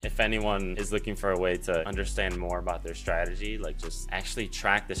If anyone is looking for a way to understand more about their strategy, like just actually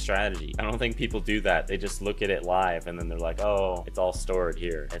track the strategy. I don't think people do that. They just look at it live and then they're like, oh, it's all stored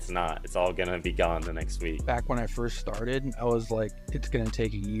here. It's not. It's all gonna be gone the next week. Back when I first started, I was like, it's gonna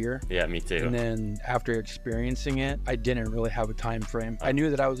take a year. Yeah, me too. And then after experiencing it, I didn't really have a time frame. I knew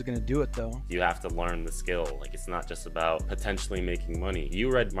that I was gonna do it though. You have to learn the skill. Like, it's not just about potentially making money.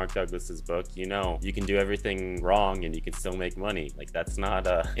 You read Mark Douglas's book, you know you can do everything wrong and you can still make money. Like, that's not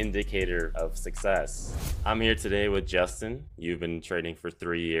a indicator of success. I'm here today with Justin. You've been trading for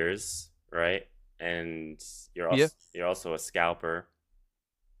 3 years, right? And you're also a scalper.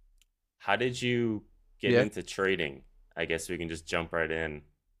 How did you get into trading? I guess we can just jump right in.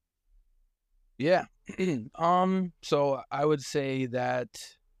 Yeah. So I would say that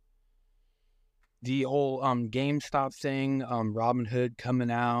the whole GameStop thing, Robinhood coming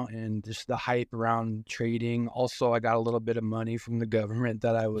out, and just the hype around trading. Also, I got a little bit of money from the government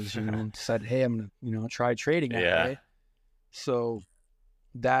that I was, said, hey, I'm gonna, try trading that way. So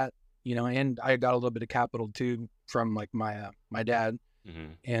that, and I got a little bit of capital too from like my dad,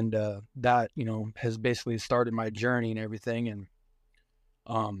 and that has basically started my journey and everything. And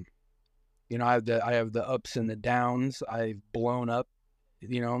I have the ups and the downs. I've blown up,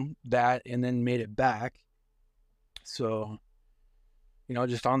 that, and then made it back. So,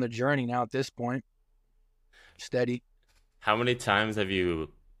 just on the journey now at this point, steady. How many times have you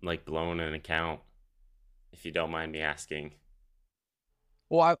like blown an account, if you don't mind me asking?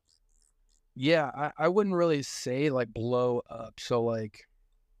 Well, I wouldn't really say like blow up. So like,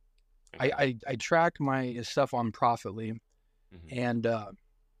 I track my stuff on Profitly, and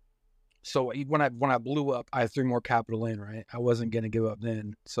so when I blew up, I threw more capital in, right? I wasn't gonna give up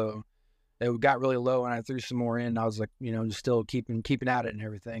then, so it got really low, and I threw some more in. And I was like, just still keeping at it and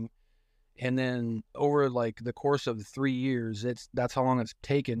everything. And then over like the course of 3 years, that's how long it's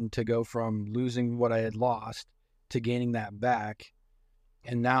taken to go from losing what I had lost to gaining that back.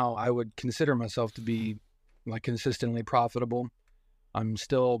 And now I would consider myself to be like consistently profitable. I'm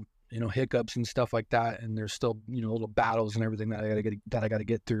still, hiccups and stuff like that, and there's still, little battles and everything that I gotta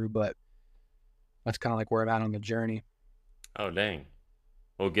get through, but that's kind of like where I'm at on the journey. Oh, dang.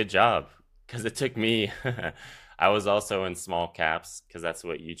 Well, good job. Because it took me, I was also in small caps because that's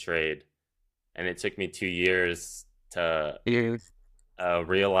what you trade. And it took me 2 years to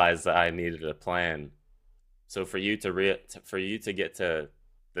realize that I needed a plan. So for you to get to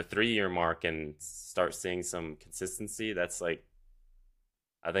the 3 year mark and start seeing some consistency, that's like,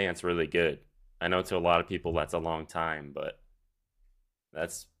 I think that's really good. I know to a lot of people that's a long time, but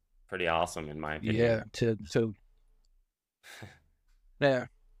that's pretty awesome in my opinion. Yeah, yeah.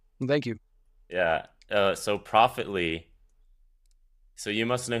 Thank you. Yeah. So Profitly. So you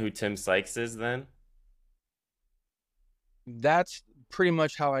must know who Tim Sykes is then? That's pretty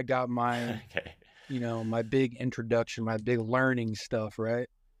much how I got my, Okay. My big introduction, my big learning stuff, right?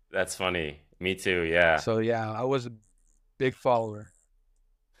 That's funny. Me too, yeah. So yeah, I was a big follower.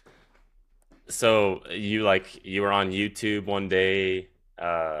 So you were on YouTube one day,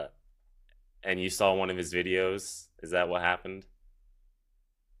 and you saw one of his videos. Is that what happened?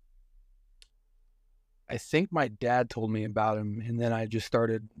 I think my dad told me about him, and then I just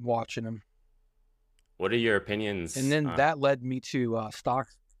started watching him. What are your opinions? And then that led me to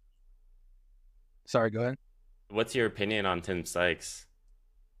stocks. Sorry, go ahead. What's your opinion on Tim Sykes?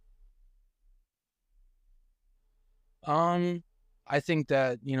 I think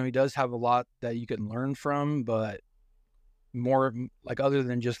that, he does have a lot that you can learn from, but more like other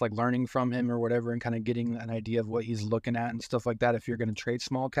than just like learning from him or whatever and kind of getting an idea of what he's looking at and stuff like that, if you're going to trade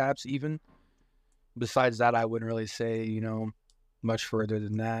small caps, even besides that, I wouldn't really say, much further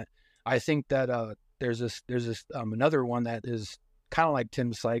than that. I think that there's this another one that is kind of like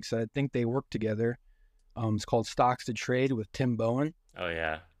Tim Sykes. I think they work together. It's called Stocks to Trade with Tim Bowen. Oh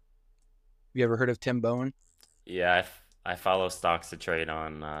yeah. You ever heard of Tim Bowen? Yeah, I follow Stocks to Trade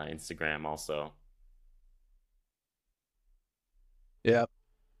on Instagram also. Yeah.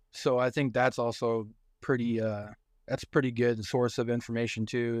 So I think that's also that's pretty good source of information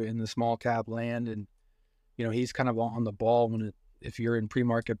too in the small cap land. And, he's kind of on the ball if you're in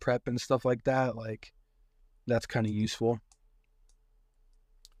pre-market prep and stuff like that, like that's kind of useful.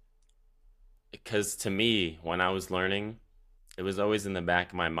 Because to me, when I was learning, it was always in the back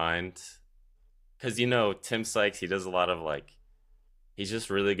of my mind. Because, Tim Sykes, he does a lot of like, he's just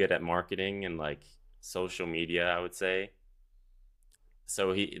really good at marketing and like social media, I would say.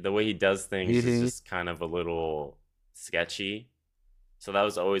 So the way he does things is just kind of a little sketchy. So that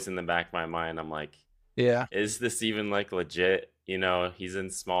was always in the back of my mind. I'm like, yeah, is this even like legit? He's in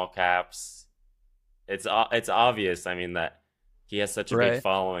small caps. It's obvious. I mean that he has such a big Right.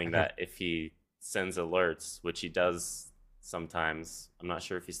 following that if he sends alerts, which he does sometimes, I'm not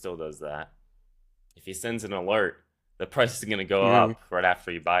sure if he still does that. If he sends an alert, the price is gonna go Mhm. up right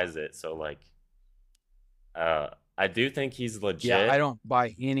after he buys it. So like, uh, I do think he's Yeah, I legit. don't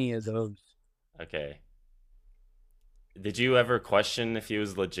buy any of those. Okay. Did you ever question if he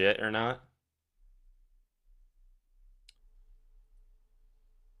was legit or not?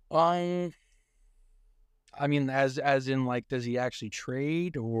 Um, I mean, as in like, does he actually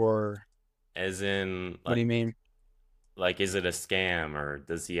trade, or As in, what do you mean? like, is it a scam, or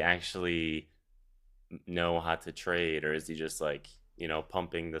does he actually know how to trade, or is he just like,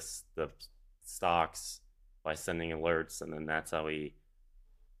 pumping the stocks by sending alerts, and then that's how he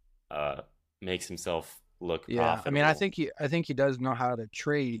uh makes himself look Yeah, I mean, I profitable? think he does know how to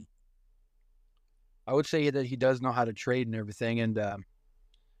trade. I would say that he does know how to trade and everything, and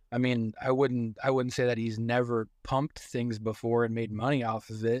I mean, I wouldn't say that he's never pumped things before and made money off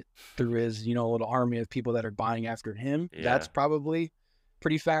of it through his, little army of people that are buying after him. Yeah. That's probably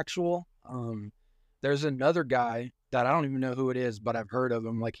pretty factual. There's another guy that I don't even know who it is, but I've heard of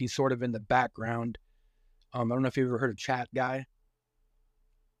him. Like, he's sort of in the background. I don't know if you've ever heard of Chat Guy.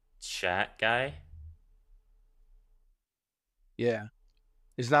 Chat guy? Yeah,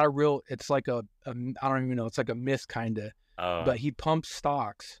 it's not a real. It's like I don't even know. It's like a myth kind of, Oh, but he pumps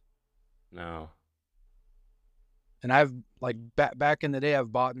stocks. no. And I've like back in the day,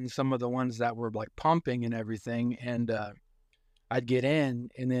 I've bought in some of the ones that were like pumping and everything, and I'd get in,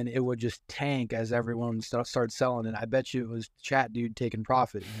 and then it would just tank as everyone started selling. And I bet you it was Chat Dude taking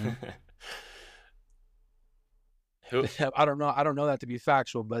profit. Who? I don't know. I don't know that to be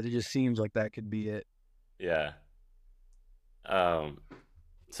factual, but it just seems like that could be it. Yeah. Um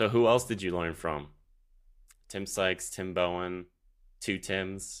so who else did you learn from? Tim Sykes, Tim Bowen, two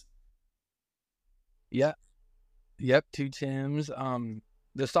Tims. Yeah. Yep. Two Tims.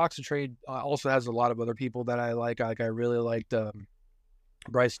 The Stocks and Trade also has a lot of other people that I like. Like, I really liked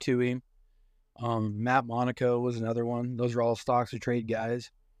Bryce Toohey. Matt Monaco was another one. Those are all Stocks and Trade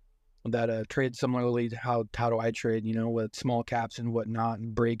guys that trade similarly to how do I trade, with small caps and whatnot,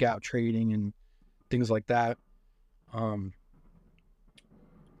 and breakout trading and things like that. Um,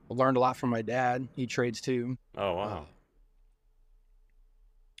 I learned a lot from my dad. He trades too. Oh Uh, wow.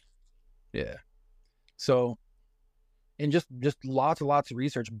 yeah. So, and just lots and lots of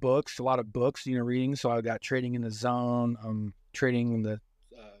research, books, a lot of books, reading. So I got Trading in the Zone, trading in the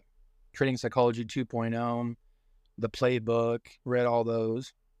Trading Psychology 2.0, the Playbook. Read all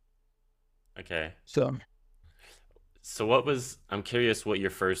those. Okay. So So I'm curious what your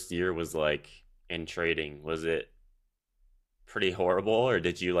first year was like in trading. Was it pretty horrible, or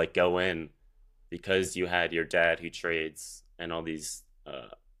did you like go in because you had your dad who trades and all these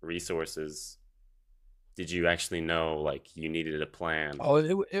resources? Did you actually know like you needed a plan? oh,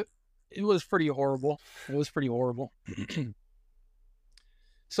 it was pretty horrible. It was pretty horrible.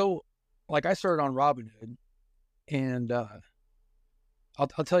 So, like, I started on Robinhood, and I'll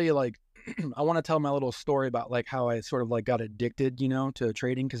tell you, like, I want to tell my little story about like how I sort of like got addicted, to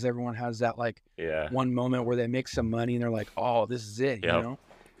trading, because everyone has that like Yeah. one moment where they make some money and they're like, oh, this is it. Yep.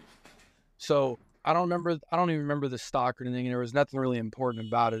 So I don't even remember the stock or anything. And there was nothing really important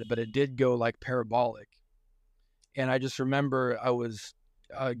about it, but it did go like parabolic. And I just remember I was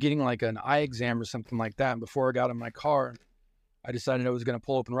getting like an eye exam or something like that. And before I got in my car, I decided I was going to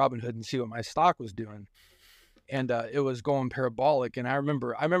pull open Robinhood and see what my stock was doing. And it was going parabolic. And I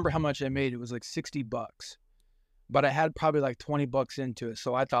remember how much I made. It was like $60, but I had probably like $20 into it.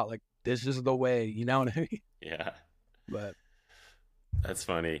 So I thought, like, this is the way, you know what I mean? Yeah. But That's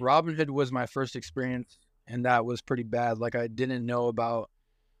funny. Robinhood was my first experience, and that was pretty bad. Like, I didn't know about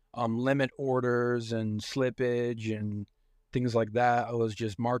limit orders and slippage and things like that. I was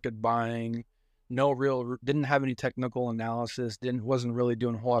just market buying. No real, didn't have any technical analysis. Wasn't really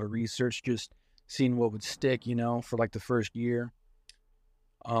doing a whole lot of research. Just seeing what would stick, for like the first year.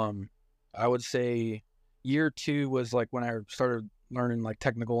 Um, I would say year two was like when I started learning like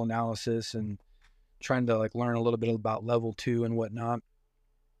technical analysis and trying to like learn a little bit about level two and whatnot.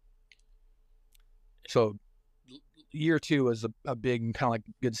 So year two was a big kind of like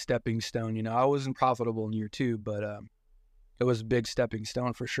good stepping stone. I wasn't profitable in year two, but it was a big stepping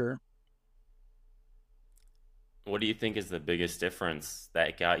stone for sure. What do you think is the biggest difference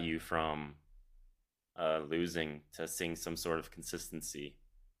that got you from losing to seeing some sort of consistency?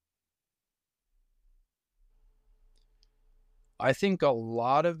 I think a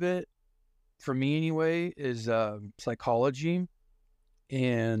lot of it, for me anyway, is psychology.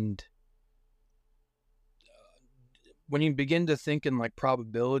 And when you begin to think in like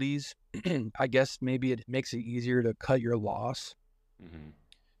probabilities, I guess maybe it makes it easier to cut your loss. Hmm.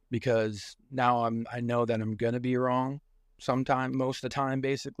 because now I know that I'm gonna be wrong sometime, most of the time,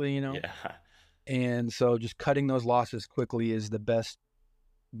 basically, you know. Yeah. And so just cutting those losses quickly is the best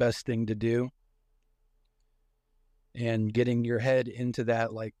thing to do, and getting your head into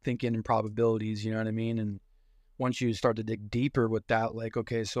that, like thinking in probabilities, you know what I mean? And once you start to dig deeper with that, like,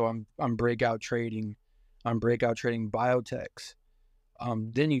 okay, so I'm breakout trading biotechs.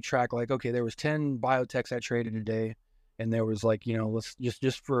 Then you track like, okay, there was 10 biotechs I traded today, and there was like, you know, let's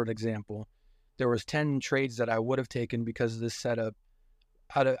just for an example, there was 10 trades that I would have taken because of this setup.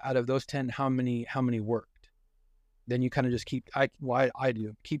 Out of those 10, how many worked? Then you kind of just keep I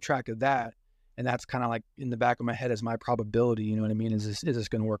do keep track of that, and that's kind of like in the back of my head as my probability. You know what I mean? Is this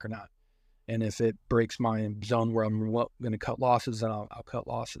going to work or not? And if it breaks my zone where I'm going to cut losses, then I'll cut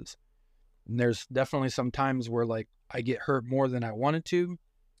losses. And there's definitely some times where like I get hurt more than I wanted to.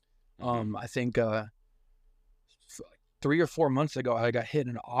 Hmm. I think 3 or 4 months ago I got hit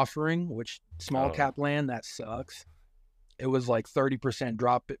in an offering, which small Oh, cap land that sucks. It was like 30%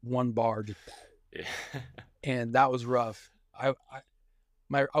 drop at one bar, yeah. and that was rough. I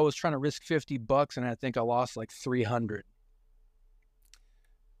was trying to risk $50, and I think I lost like 300.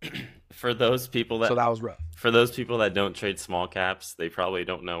 For those people So that that was rough. for those people that don't trade small caps, they probably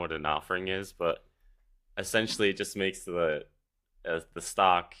don't know what an offering is, but essentially it just makes the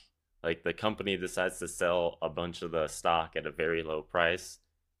stock, like the company decides to sell a bunch of the stock at a very low price,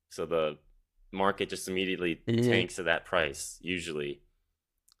 so the market just immediately Yeah. tanks to that price usually.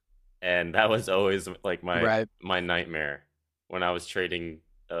 And that was always like Right. my nightmare when I was trading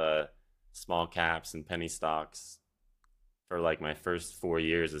uh small caps and penny stocks for like my first 4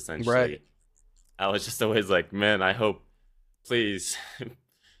 years Right. essentially. I was just always like, man, I hope, please,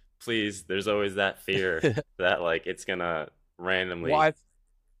 please. There's always that fear that like it's gonna Well, randomly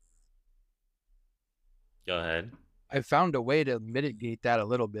go ahead. I found a way to mitigate that a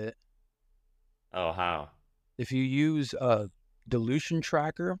little bit. Oh, how? If you use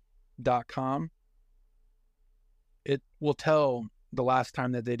dilutiontracker.com, it will tell the last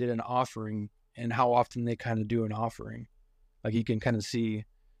time that they did an offering and how often they kind of do an offering. Like you can kind of see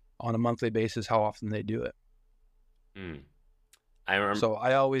on a monthly basis how often they do it. Hmm. I remember. So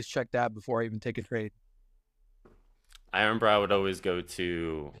I always check that before I even take a trade. I remember I would always go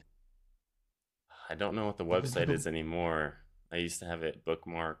to. I don't know what the website is anymore. I used to have it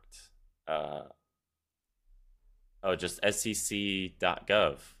bookmarked. Uh, oh, just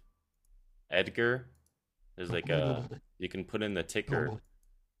sec.gov. Edgar. There's like a you can put in the ticker,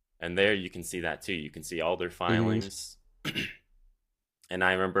 and there you can see that too. You can see all their filings. And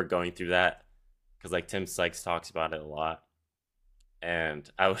I remember going through that because like Tim Sykes talks about it a lot. And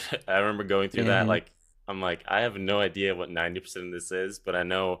I remember going through that Mm-hmm. like I'm like I have no idea what 90% of this is, but I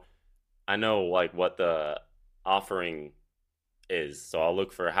know like what the offering is. So I'll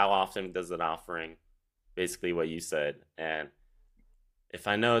look for how often does an offering, basically what you said. And if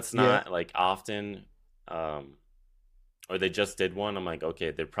I know it's Yeah. not like often, um, or they just did one, I'm like,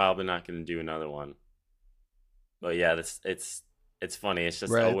 okay, they're probably not going to do another one. But yeah, it's funny. It's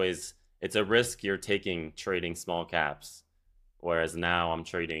just Right. always it's a risk you're taking trading small caps, whereas now I'm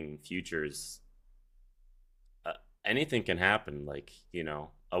trading futures. Uh, Anything can happen. Like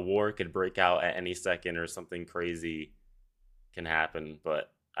a war could break out at any second, or something crazy can happen.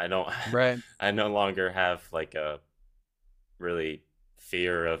 But I don't. Right. I no longer have like a really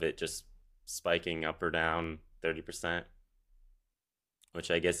fear of it just spiking up or down 30%, which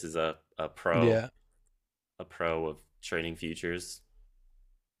I guess is Yeah. a pro of trading futures.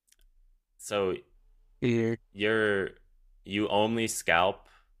 So Yeah. you're you only scalp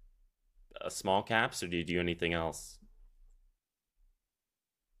small caps, or do you do anything else?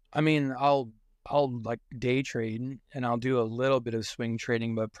 I mean, I'll like day trade and I'll do a little bit of swing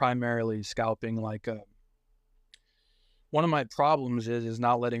trading, but primarily scalping. Like one of my problems is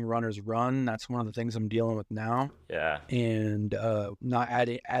not letting runners run. That's one of the things I'm dealing with now, Yeah. and not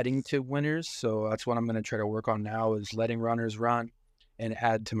adding to winners. So that's what I'm going to try to work on now is letting runners run and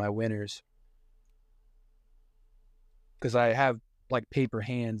add to my winners, because I have like paper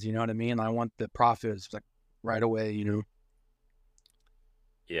hands. You know what I mean? I want the profits like right away. You know.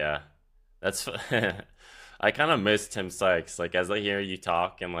 Yeah. That's I kind of miss Tim Sykes. Like as I hear you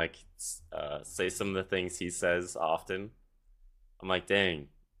talk and like say some of the things he says often, I'm like, dang,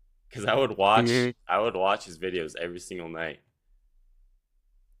 because Mhm. I would watch his videos every single night.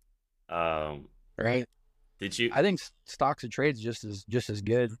 Um, Right. did you? I think stocks and trades just as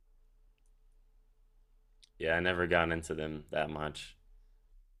good. Yeah, I never got into them that much.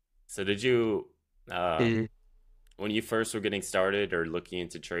 So did you? Uh, Mhm. when you first were getting started or looking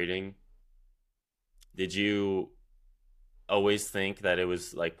into trading, did you always think that it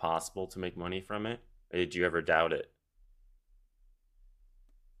was like possible to make money from it? Or did you ever doubt it?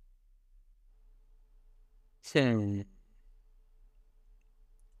 Hmm.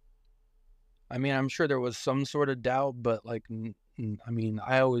 I mean, I'm sure there was some sort of doubt, but like, I mean,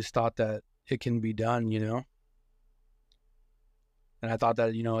 I always thought that it can be done, you know? And I thought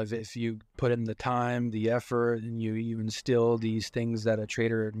that, you know, if you put in the time, the effort, and you instill these things that a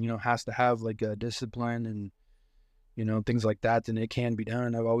trader, you know, has to have, like a discipline and, you know, things like that, then it can be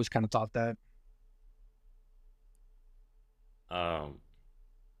done. I've always kind of thought that. Um,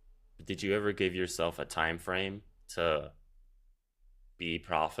 did you ever give yourself a time frame to be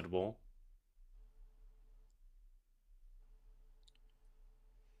profitable?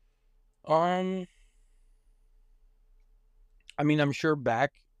 Um, I mean, I'm sure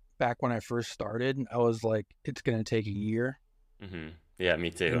back when I first started, I was like, it's gonna take a year. Yeah,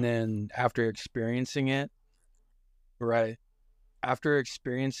 me too. And then after experiencing it, right, after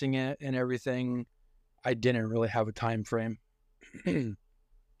experiencing it and everything, I didn't really have a time frame.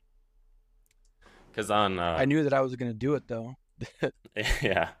 Cause on I knew that I was gonna do it though.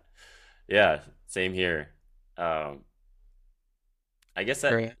 yeah, yeah, same here. Um, I guess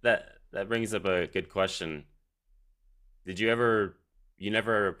Right. that brings up a good question. Did you ever you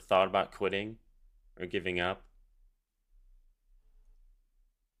never thought about quitting or giving up?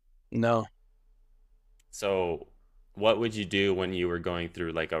 No. So, what would you do when you were going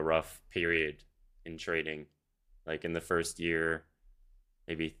through like a rough period in trading? Like in the first year,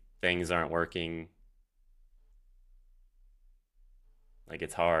 maybe things aren't working, like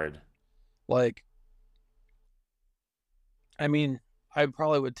it's hard. Like, I mean, I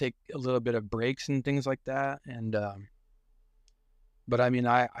probably would take a little bit of breaks and things like that. And but I mean,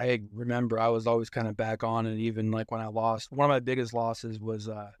 I remember I was always kind of back on it. Even like when I lost, one of my biggest losses was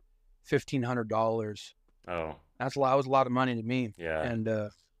 $1,500. Oh, That's a lot. That was a lot of money to me. yeah. And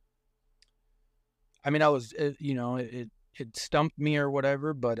I mean, I was, you know, it stumped me or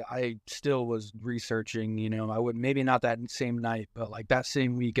whatever, but I still was researching. You know, I would maybe not that same night, but like that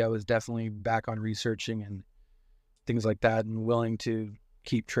same week, I was definitely back on researching and things like that, and willing to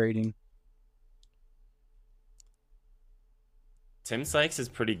keep trading. Tim Sykes is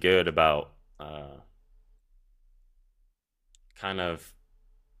pretty good about kind of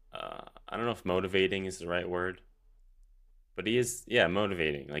I don't know if motivating is the right word, but he is, yeah,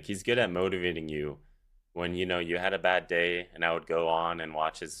 motivating. Like he's good at motivating you when you know you had a bad day and I would go on and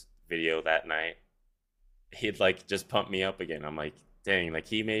watch his video that night. He'd like just pump me up again. I'm like, dang, like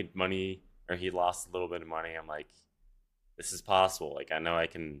he made money or he lost a little bit of money. I'm like, this is possible. Like I know I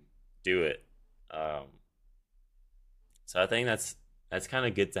can do it. Um, so I think that's kind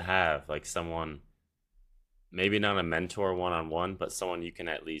of good to have like someone, maybe not a mentor one on one, but someone you can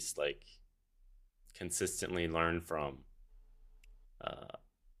at least like consistently learn from. Uh,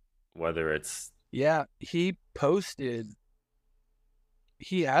 whether it's Yeah, he posted.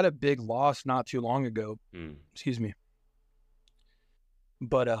 He had a big loss not too long ago. hmm, Excuse me,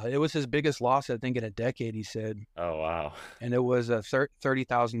 but it was his biggest loss I think in a decade. He said, oh wow, and it was a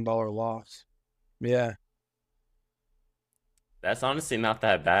 $30,000 loss. Yeah, that's honestly not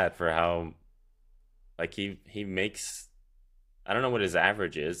that bad for how like he makes. I don't know what his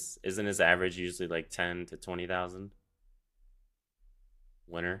average is. Isn't his average usually like 10 to 20,000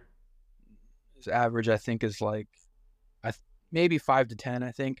 winner? his average I think is like maybe 5 to 10.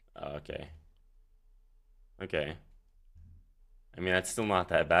 I think. Oh, okay, okay. I mean that's still not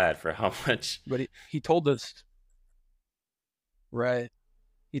that bad for how much. But he told us, right.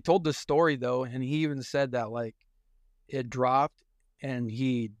 He told the story though, and he even said that like it dropped, and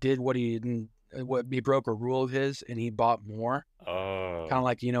he did what he didn't. What he broke a rule of his, and he bought more. Kind of Oh,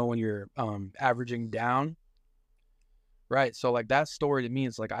 like, you know, when you're averaging down, right? So like that story to me,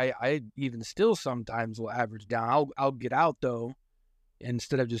 it's like I even still sometimes will average down. I'll get out though,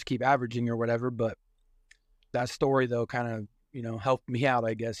 instead of just keep averaging or whatever. But that story though kind of, you know, helped me out,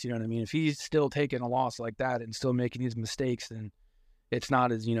 I guess. You know what I mean? If he's still taking a loss like that and still making these mistakes, then it's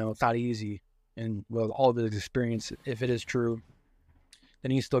not as, you know, it's not easy. And well, all of his experience, if it is true,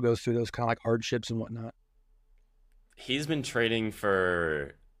 then he still goes through those kind of like hardships and whatnot. he's been trading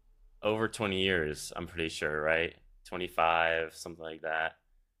for over 20 years. I'm pretty sure, right? 25, something like that.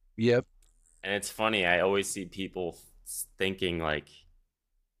 Yep. And it's funny. I always see people thinking like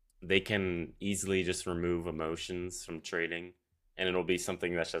they can easily just remove emotions from trading and it'll be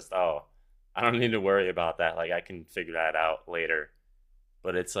something that's just, oh, I don't need to worry about that, like I can figure that out later.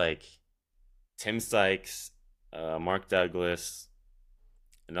 But it's like Tim Sykes, Mark Douglas,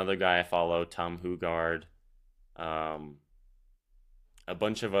 another guy I follow, Tom Hugard, um, a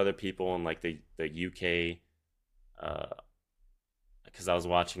bunch of other people in like the UK, uh, because I was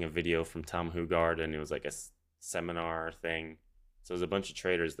watching a video from Tom Hugard, and it was like a seminar thing. So there's a bunch of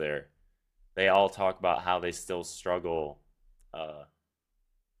traders there. They all talk about how they still struggle. Uh,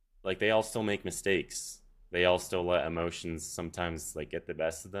 like they all still make mistakes. They all still let emotions sometimes like get the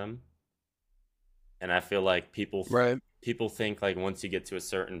best of them. And I feel like Right. people think like once you get to a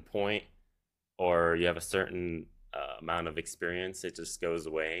certain point or you have a certain amount of experience, it just goes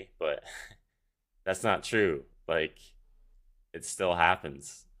away. But that's not true. Like it still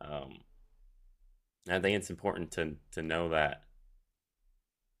happens. I think it's important to know that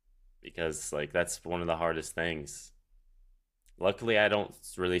because like that's one of the hardest things. Luckily, I don't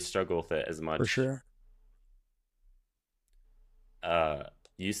really struggle with it as For much. sure. Uh,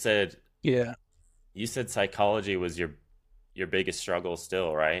 you said Yeah. you said psychology was your biggest struggle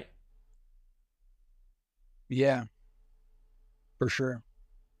still, right? Yeah, for sure.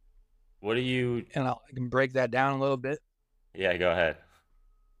 What do you? And I can break that down a little bit. Yeah, go ahead.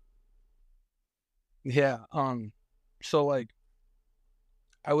 Yeah. So like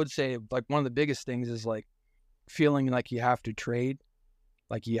I would say like one of the biggest things is like feeling like you have to trade,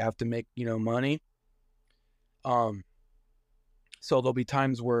 like you have to make, money. Um, so there'll be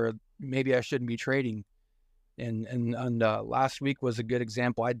times where maybe I shouldn't be trading. And last week was a good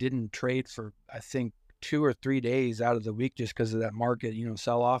example. I didn't trade for I think 2 or 3 days out of the week just because of that market,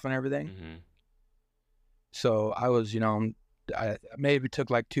 sell off and everything. Hmm. So I was, I maybe took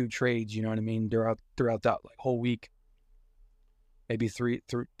like 2 trades, you know what I mean, throughout that like whole week, maybe 3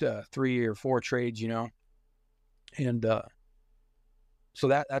 or 4 trades, and so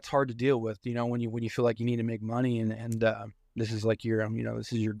that's hard to deal with, when you feel like you need to make money and this is like your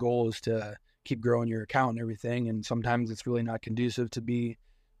this is your goal is to keep growing your account and everything, and sometimes it's really not conducive to be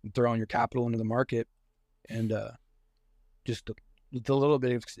throwing your capital into the market, and just the little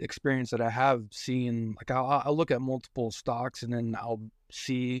bit of experience that I have seeing, like I'll look at multiple stocks and then I'll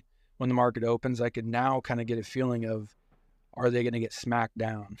see when the market opens, I could now kind of get a feeling of are they going to get smacked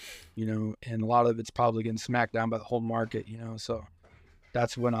down, and a lot of it's probably getting smacked down by the whole market, so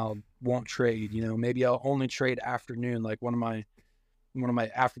that's when I won't trade. Maybe I'll only trade afternoon. Like one of my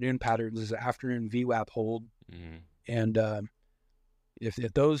afternoon patterns is an afternoon VWAP hold, Hmm. and if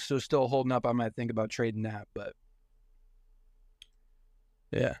those are still holding up, I might think about trading that. But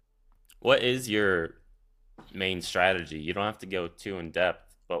yeah, What is your main strategy? You don't have to go too in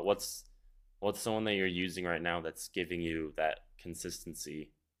depth, but what's the one that you're using right now that's giving you that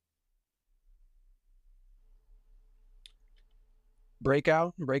consistency?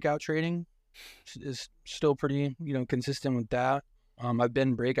 breakout trading is still pretty consistent with that. I've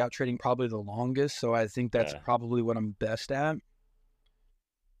been breakout trading probably the longest, so I think that's Yeah. probably what I'm best at.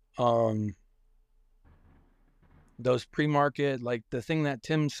 Um, those pre-market, like the thing that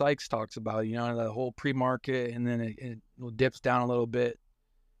Tim Sykes talks about, the whole pre-market, and then it dips down a little bit,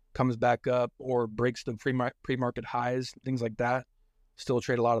 comes back up, or breaks the pre-market highs, things like that. Still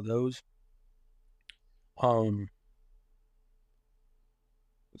trade a lot of those. Um,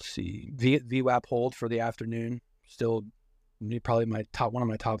 let's see, VWAP hold for the afternoon, still probably one of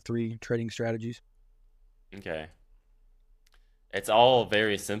my top 3 trading strategies. Okay. It's all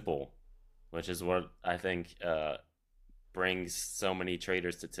very simple, which is what I think brings so many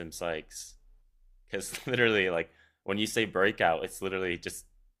traders to Tim Sykes. Because literally, like when you say breakout, it's literally just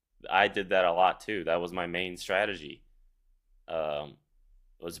I did that a lot too. That was my main strategy. Um,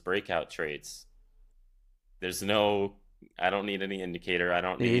 was breakout trades. There's no, I don't need any indicator. I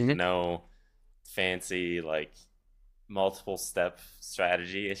don't need Mm-hmm. no fancy like multiple step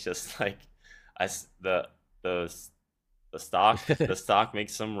strategy. It's just like I the the stock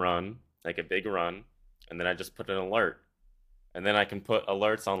makes some run, like a big run, and then I just put an alert. And then I can put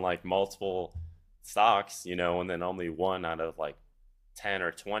alerts on like multiple stocks, and then only one out of like 10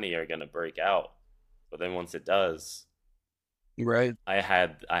 or 20 are going to break out. But then once it does, Right. I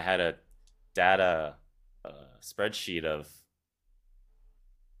had a data spreadsheet of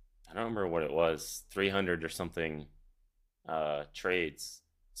I don't remember what it was, 300 or something trades.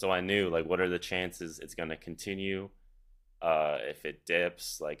 So I knew like what are the chances it's going to continue. If it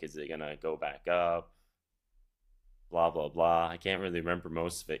dips, like is it going to go back up? Blah blah blah. I can't really remember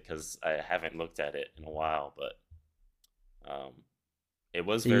most of it because I haven't looked at it in a while, but um, it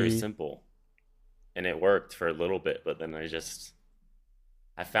was very Mm-hmm. simple and it worked for a little bit. But then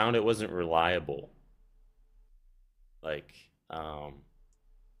I found it wasn't reliable. Like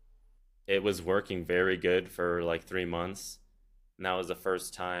it was working very good for like 3 months, and that was the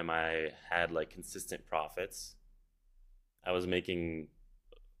first time I had like consistent profits. I was making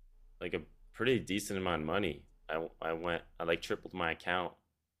like a pretty decent amount of money. I like tripled my account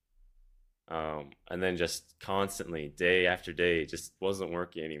And then just constantly, day after day, just wasn't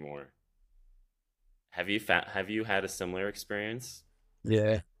working anymore. Have you had a similar experience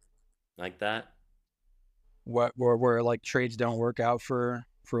Yeah. like that? What where like trades don't work out for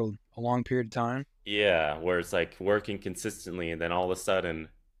a long period of time. Yeah, where it's like working consistently and then all of a sudden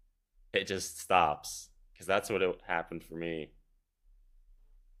it just stops. Because that's what it happened for me.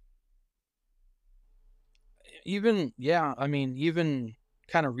 Even yeah, I mean, even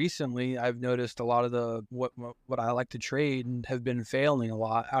kind of recently, I've noticed a lot of the what I like to trade and have been failing a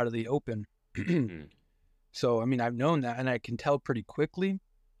lot out of the open. Hmm. So I mean, I've known that, and I can tell pretty quickly.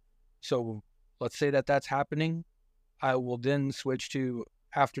 So let's say that that's happening. I will then switch to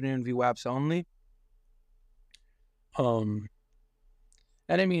afternoon VWAPs only. Um,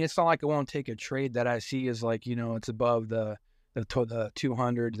 and I mean, it's not like I won't take a trade that I see is like, it's above the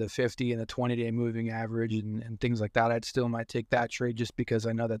 200, the 50, and the 20-day moving average and things like that. I'd still might take that trade just because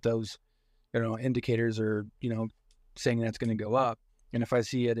I know that those, indicators are, saying that's going to go up. And if I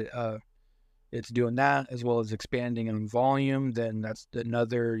see it's doing that as well as expanding in volume, then that's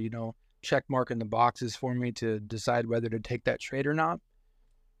another, check mark in the boxes for me to decide whether to take that trade or not.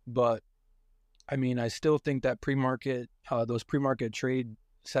 But I mean, I still think that those pre-market trade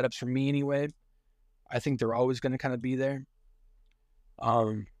setups for me anyway, I think they're always going to kind of be there.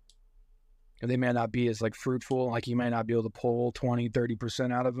 Um, and they may not be as like fruitful, like you might not be able to pull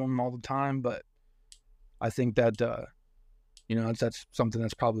 20-30% out of them all the time, but I think that, that's something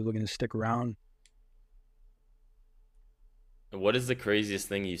that's probably going to stick around. What is the craziest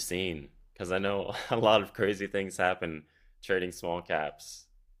thing you've seen? Because I know a lot of crazy things happen trading small caps.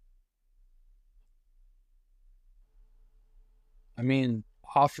 I mean,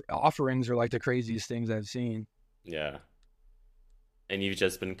 offerings are like the craziest things I've seen. Yeah. And you've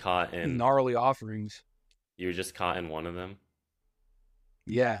just been caught in, Gnarly offerings. you were just caught in one of them?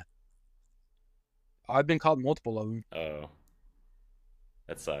 Yeah. I've been called multiple of them. Oh,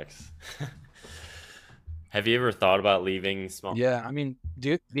 that sucks. Have you ever thought about leaving small? Yeah. I mean,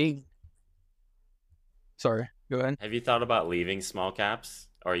 sorry, go ahead. Have you thought about leaving small caps,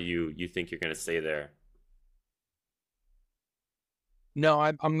 or you think you're gonna stay there? No,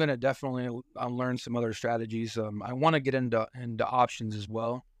 I'm gonna definitely learn some other strategies. I want to get into options as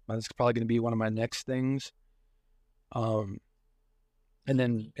well. That's probably gonna be one of my next things. Um,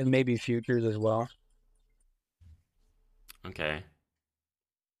 and maybe futures as well. Okay.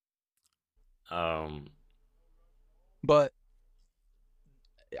 Um, But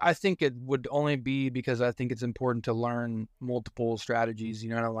I think it would only be because I think it's important to learn multiple strategies.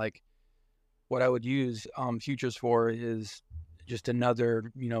 Like what I would use futures for is just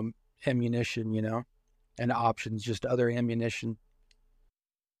another ammunition. And options, just other ammunition.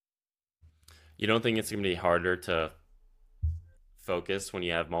 you don't think it's gonna be harder to focus when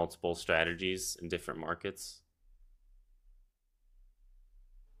you have multiple strategies in different markets?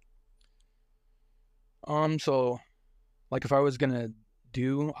 So like if I was gonna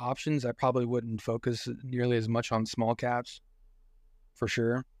do options, I probably wouldn't focus nearly as much on small caps for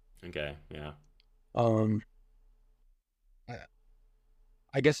sure. Okay, yeah. Um, I,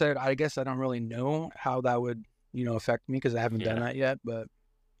 I guess I don't really know how that would affect me because I haven't done Yeah. that yet. But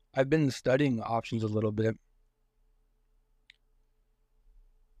I've been studying options a little bit.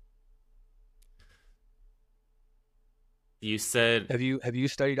 You said Have you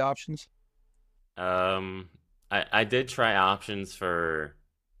studied options? um I did try options for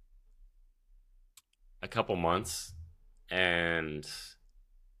a couple months and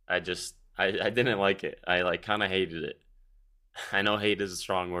I didn't like it. I like kind of hated it. I know hate is a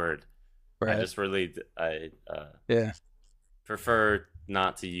strong word. I Right. just really Yeah. prefer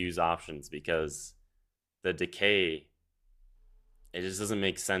not to use options because the decay, it just doesn't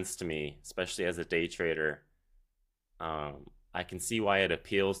make sense to me, especially as a day trader. I can see why it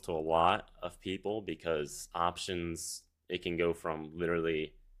appeals to a lot of people because options, it can go from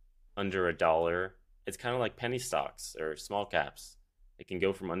literally under a dollar. It's kind of like penny stocks or small caps. It can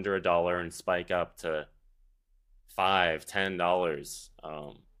go from under a dollar and spike up to $5, $10.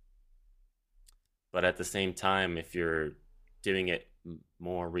 But at the same time, if you're doing it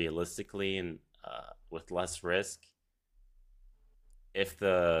more realistically and with less risk, if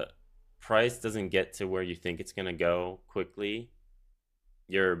the price doesn't get to where you think it's going to go quickly,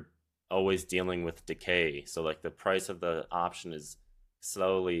 you're always dealing with decay. So, like, the price of the option is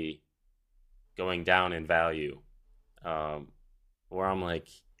slowly going down in value. Um, where I'm like,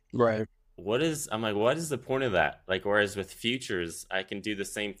 Right. what is the point of that? Like, whereas with futures, I can do the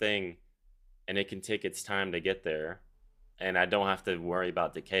same thing and it can take its time to get there and I don't have to worry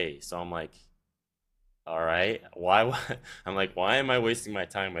about decay. So I'm like, all right, I'm like, why am I wasting my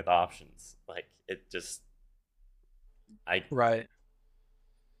time with options? Like it just I Right.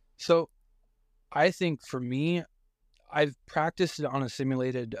 So I think for me, I've practiced it on a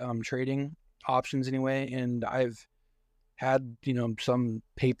simulated trading options anyway, and I've had some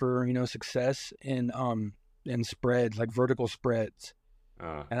paper success in spreads like vertical spreads,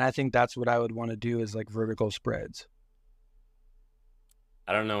 uh and I think that's what I would want to do is like vertical spreads.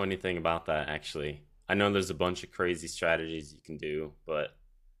 I don't know anything about that actually. I know there's a bunch of crazy strategies you can do, but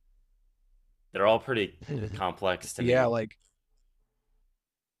they're all pretty complex to Yeah, me. like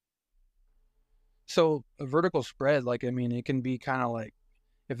so a vertical spread, like I mean, it can be kind of like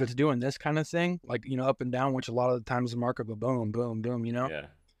if it's doing this kind of thing, like up and down, which a lot of the times the market will boom, boom, boom, Yeah.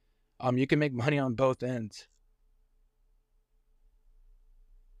 you can make money on both ends.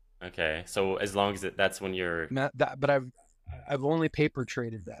 Okay. So as long as that's when you're But I've only paper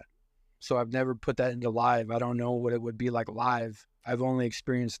traded that. So I've never put that into live. I don't know what it would be like live. I've only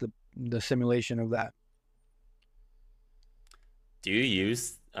experienced the simulation of that. do you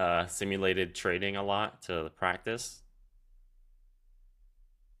use simulated trading a lot to practice?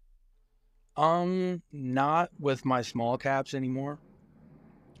 Not with my small caps anymore,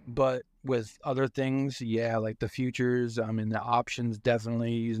 but with other things, yeah, like the futures, and the options,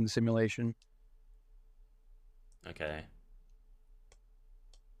 definitely using simulation. Okay.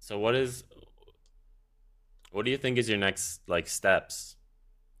 So what do you think is your next like steps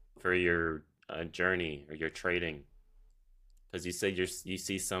for your journey or your trading? Because you said you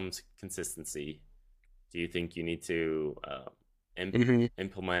see some consistency. Do you think you need to hmm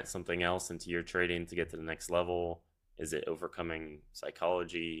implement something else into your trading to get to the next level? Is it overcoming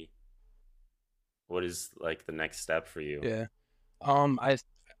psychology? What is like the next step for you? Yeah. Um, I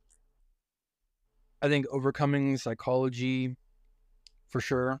I think overcoming psychology for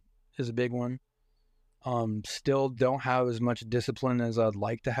sure is a big one. Still don't have as much discipline as I'd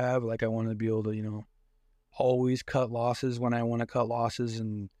like to have. Like I want to be able to, always cut losses when I want to cut losses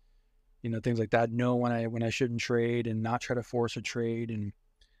and things like that. Know when I shouldn't trade and not try to force a trade and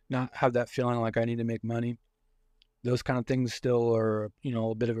not have that feeling like I need to make money. Those kind of things still are,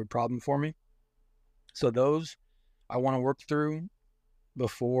 a bit of a problem for me. So those I want to work through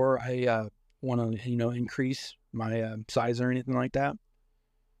before I want to, increase my size or anything like that.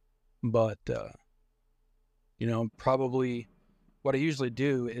 But probably what I usually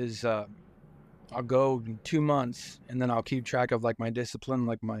do is I'll go 2 months and then I'll keep track of like my discipline,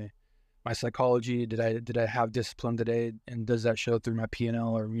 like my psychology. Did I have discipline today, and does that show through my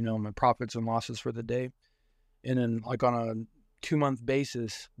P&L or my profits and losses for the day? And then like on a 2 month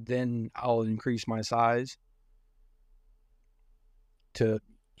basis, then I'll increase my size to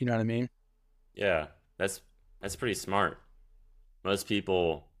you know what I mean. Yeah, that's that's pretty smart. Most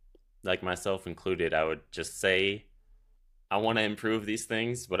people, like myself included, I would just say I want to improve these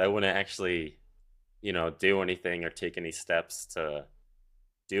things, but I wouldn't actually, do anything or take any steps to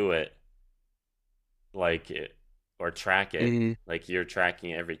do it like it or track it Mm-hmm. like you're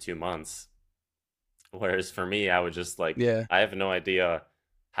tracking it every 2 months. Whereas for me, I would just like, Yeah. I have no idea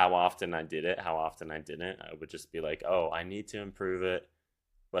how often I did it, how often I didn't. I would just be like, oh, I need to improve it,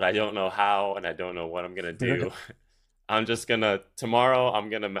 but I don't know how and I don't know what I'm going to do. I'm just going to, tomorrow, I'm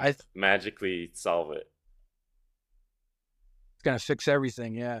going to I magically solve it. It's gonna fix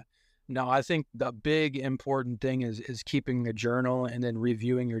everything. Yeah. No, I think the big important thing is keeping a journal and then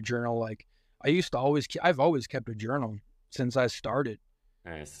reviewing your journal. Like I've always kept a journal since I started,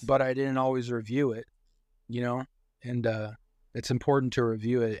 Nice. but I didn't always review it. You know, and it's important to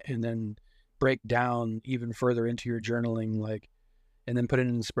review it and then break down even further into your journaling, like, and then put it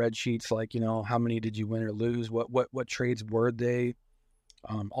in spreadsheets, like how many did you win or lose, what trades were they,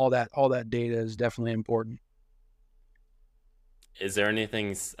 all that data is definitely important. Is there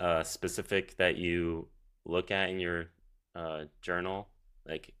anything specific that you look at in your journal,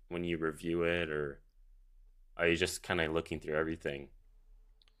 like when you review it, or are you just kind of looking through everything?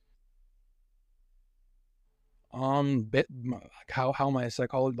 Like how my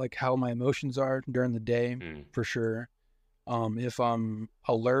psychology, like how my emotions are during the day, Hmm. for sure. If I'm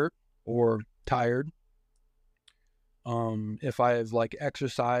alert or tired, if I've like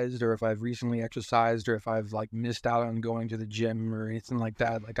exercised or if I've recently exercised or if I've like missed out on going to the gym or anything like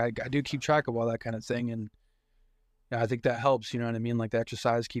that, like I do keep track of all that kind of thing. And yeah, I think that helps, you know what I mean? Like the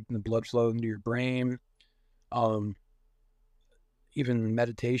exercise, keeping the blood flow into your brain, um, even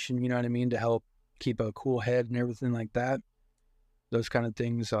meditation, you know what I mean? To help keep a cool head and everything like that. Those kind of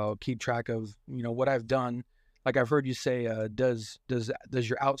things. I'll keep track of, what I've done. Like I've heard you say, does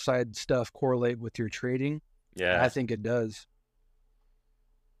your outside stuff correlate with your trading? And I Yeah. think it does.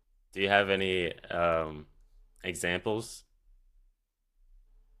 Do you have any examples?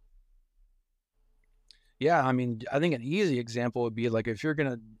 Yeah, I mean, I think an easy example would be like if you're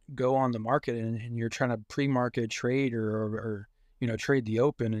gonna go on the market and you're trying to pre-market trade or trade the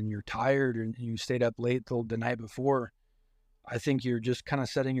open and you're tired and you stayed up late till the night before. I think you're just kind of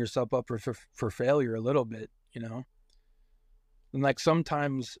setting yourself up for failure a little bit, you know. And like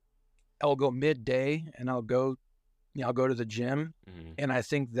sometimes I'll go midday and I'll go to the gym, Hmm. and I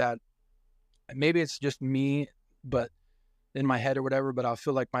think that maybe it's just me, but in my head or whatever, but I'll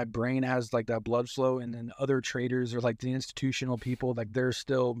feel like my brain has like that blood flow, and then other traders or like the institutional people, like they're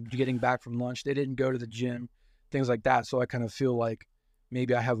still getting back from lunch. They didn't go to the gym, things like that. So I kind of feel like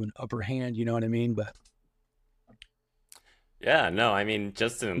maybe I have an upper hand, you know what I mean? But Yeah, no, I mean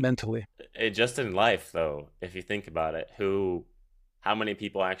mentally. just in life though, if you think about it, how many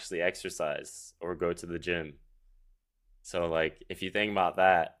people actually exercise or go to the gym? So like if you think about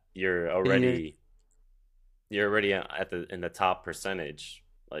that, Yeah. you're already at the in the top percentage.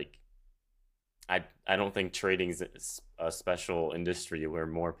 Like I don't think trading's a special industry where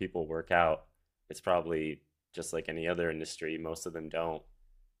more people work out. It's probably just like any other industry. Most of them don't.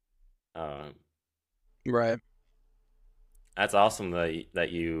 Um, Right. that's awesome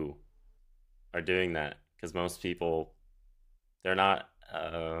that you are doing that because most people they're not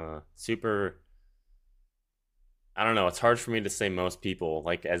super. I don't know. It's hard for me to say most people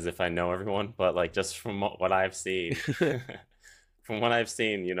like as if I know everyone, but like just from what I've seen, from what I've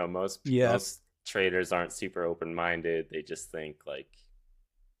seen, Yeah. most traders aren't super open minded. They just think like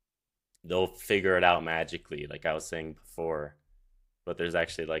they'll figure it out magically, like I was saying before. But there's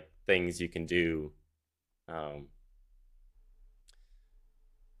actually like things you can do. Um,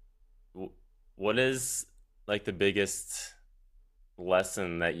 what is like the biggest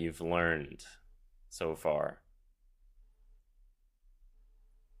lesson that you've learned so far?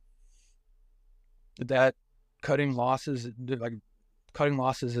 That cutting losses, like cutting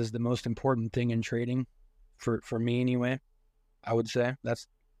losses is the most important thing in trading for me anyway. I would say that's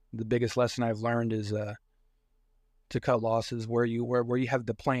the biggest lesson I've learned is to cut losses where you have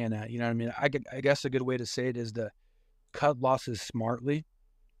the plan at. You know what I mean? I guess a good way to say it is to cut losses smartly.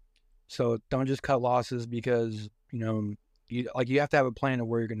 So don't just cut losses because you have to have a plan of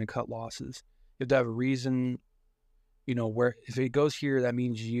where you're going to cut losses. You have to have a reason. Where if it goes here, that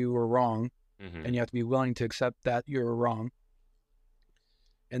means you were wrong, Mm-hmm. and you have to be willing to accept that you're wrong.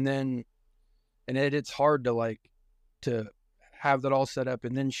 And then it's hard to to have that all set up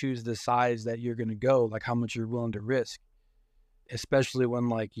and then choose the size that you're going to go, like how much you're willing to risk, especially when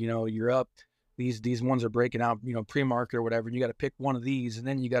you're up. These ones are breaking out, pre-market or whatever, and you got to pick one of these, and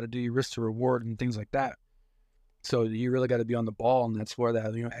then you got to do your risk to reward and things like that. So you really got to be on the ball, and that's where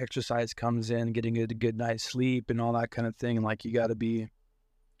that exercise comes in, getting a good night's sleep and all that kind of thing. And like you got to be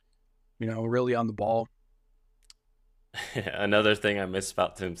really on the ball. Another thing I miss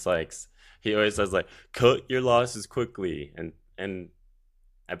about Tim Sykes, he always says like cut your losses quickly, and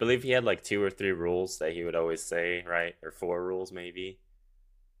I believe he had like two or three rules that he would always say, right, or four rules maybe.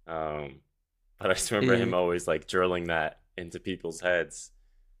 Um, but I just remember him Yeah. always like drilling that into people's heads.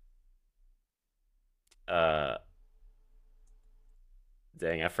 Uh,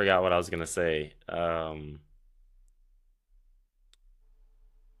 Dang, I forgot what I was gonna say.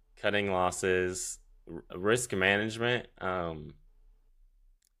 Cutting losses, risk management.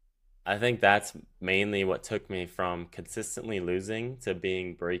 I think that's mainly what took me from consistently losing to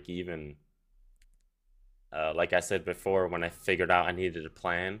being break even. Like I said before, when I figured out I needed a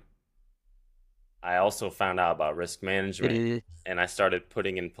plan, I also found out about risk management Yeah. and I started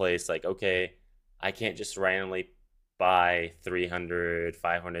putting in place like, okay, I can't just randomly buy 300,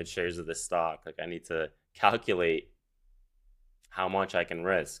 500 shares of this stock. Like I need to calculate how much I can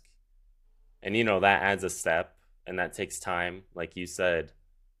risk. And that adds a step and that takes time, like you said.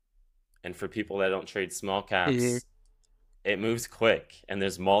 And for people that don't trade small Yeah. caps, it moves quick and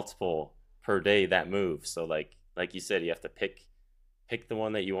there's multiple per day that move. So like you said, you have to pick the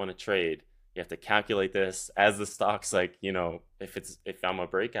one that you want to trade. You have to calculate this as the stock's like, if I'm a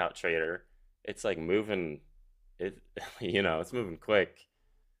breakout trader, it's like moving it it's moving quick.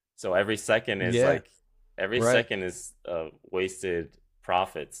 So Yeah. every Right. second is wasted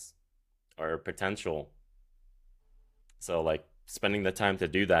profits or potential. So like spending the time to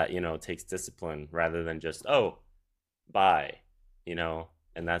do that, takes discipline rather than just, oh, buy, you know,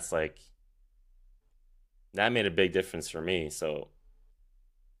 and that's like that made a big difference for me. So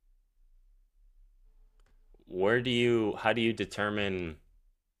how do you determine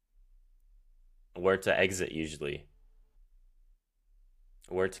where to exit usually?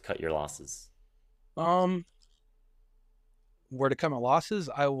 Where to cut your losses? Um. where to cut my losses,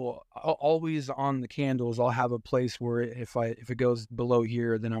 I'll always on the candles, I'll have a place where if it goes below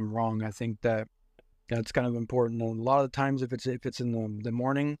here, then I'm wrong. I think that's kind of important. And a lot of the times, if it's in the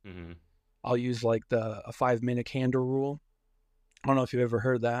morning, Mm-hmm. I'll use like a 5 minute candle rule. I don't know if you've ever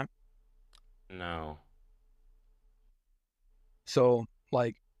heard that. No. So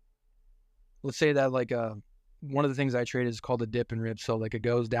like, let's say that like one of the things I trade is called a dip and rip. So like it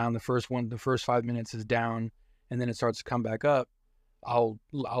goes down, the first 5 minutes is down, and then it starts to come back up. I'll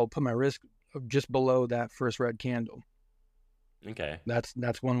put my risk just below that first red candle. Okay.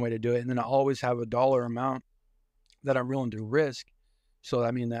 That's one way to do it. And then I always have a dollar amount that I'm willing to risk. So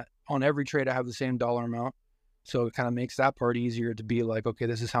I mean that on every trade I have the same dollar amount. So it kind of makes that part easier to be like, okay,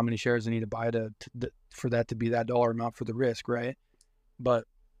 this is how many shares I need to buy for that to be that dollar amount for the risk, right? But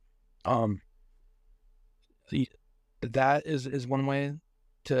um, that is one way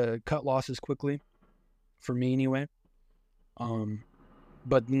to cut losses quickly, for me anyway.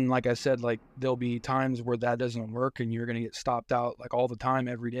 But then, like I said, like there'll be times where that doesn't work and you're going to get stopped out like all the time,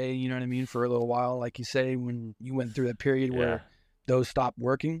 every day, you know what I mean? For a little while, like you say, when you went through that period Yeah. where those stopped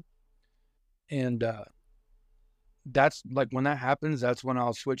working. And that's like when that happens, that's when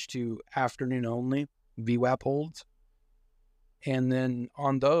I'll switch to afternoon only VWAP holds. And then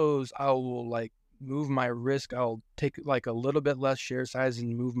on those, I will like move my risk. I'll take like a little bit less share size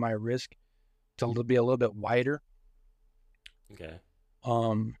and move my risk to be a little bit wider. Okay.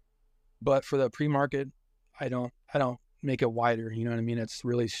 But for the pre-market, I don't make it wider. You know what I mean? It's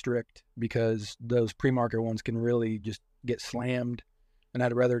really strict because those pre-market ones can really just get slammed, and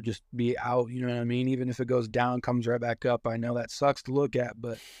I'd rather just be out. You know what I mean? Even if it goes down, comes right back up. I know that sucks to look at,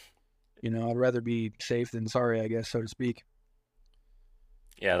 but I'd rather be safe than sorry, I guess, so to speak.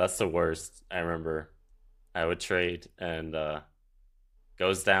 Yeah, that's the worst. I remember I would trade and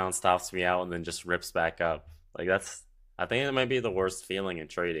goes down, stops me out, and then just rips back up. Like that's I think it might be the worst feeling in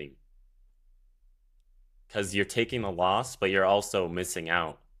trading because you're taking a loss, but you're also missing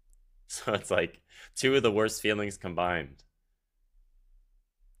out. So it's like two of the worst feelings combined.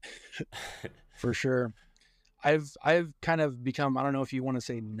 For sure. I've kind of become, I don't know if you want to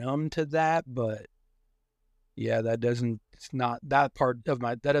say numb to that, but yeah, it's not that part of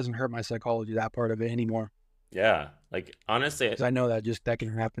that doesn't hurt my psychology, that part of it anymore. Yeah, like honestly, Because I know that can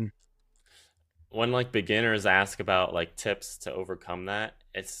happen. when like beginners ask about like tips to overcome that,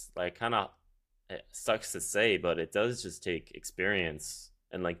 it's like kind of it sucks to say, but it does just take experience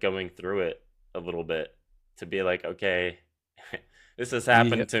and like going through it a little bit to be like, okay, this has Yeah.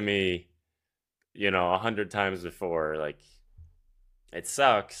 happened to me, 100 times before. Like it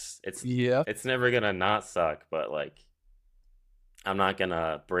sucks. Yeah. It's never gonna not suck, but like I'm not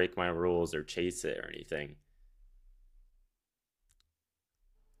gonna break my rules or chase it or anything.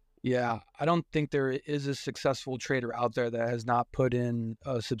 Yeah. I don't think there is a successful trader out there that has not put in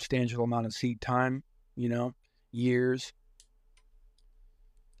a substantial amount of seat time, you know, years.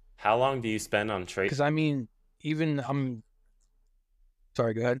 How long do you spend on trade? Because I mean, even I'm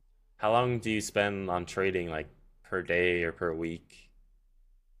sorry, go ahead. How long do you spend on trading, like per day or per week,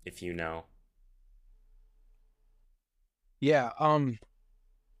 if you know? Yeah.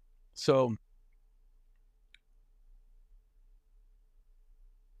 So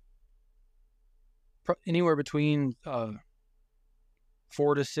anywhere between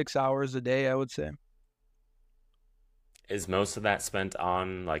 4 to 6 hours a day, I would say. Is most of that spent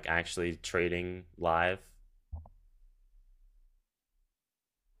on like actually trading live?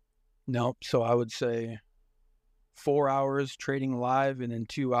 No, so I would say 4 hours trading live, and then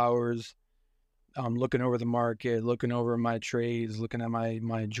 2 hours looking over the market, looking over my trades, looking at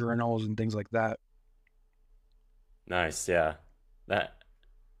my journals and things like that. Nice, yeah. That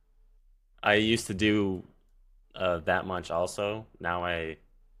I used to do that much also. Now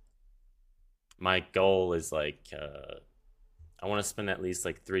my goal is like I want to spend at least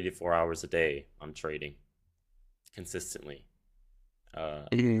like 3 to 4 hours a day on trading consistently. Uh,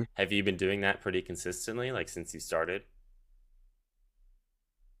 Mhm. have you been doing that pretty consistently, like since you started?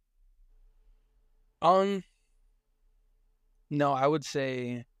 Um, no, I would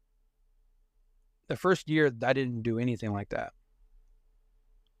say the first year I didn't do anything like that.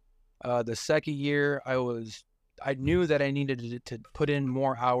 The second year I knew that I needed to put in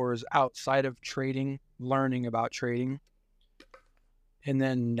more hours outside of trading, learning about trading. And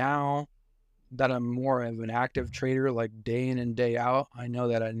then now that I'm more of an active trader, like day in and day out, I know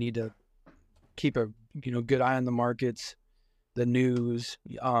that I need to keep a good eye on the markets, the news.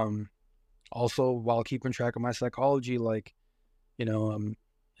 Also while keeping track of my psychology, like am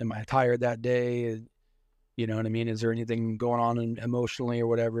I tired that day? You know what I mean? Is there anything going on emotionally or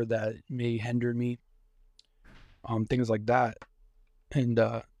whatever that may hinder me? things like that. And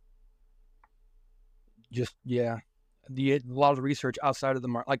just yeah, a lot of research outside of the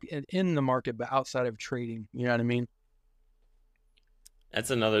market, like in the market, but outside of trading. You know what I mean? That's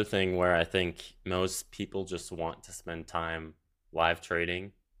another thing where I think most people just want to spend time live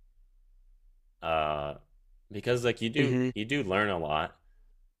trading, uh, because like Hmm. you do learn a lot,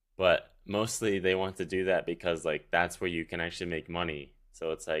 but mostly they want to do that because like that's where you can actually make money.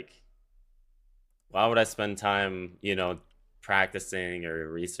 So it's like, why would I spend time, practicing or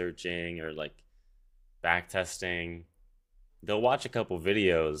researching or like back testing? They'll watch a couple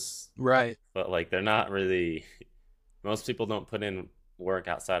videos, Right. but like they're not really. Most people don't put in work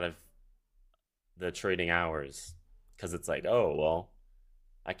outside of the trading hours because it's like, oh well,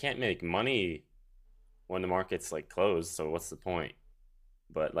 I can't make money when the market's like closed, so what's the point?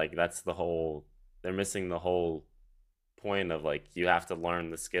 But like that's the whole. They're missing the whole point of like you have to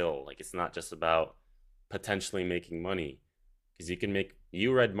learn the skill. Like it's not just about potentially making money because you can make.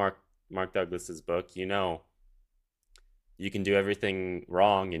 You read Mark Douglas's book, you can do everything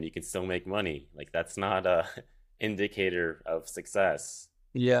wrong and you can still make money. Like that's not a indicator of success.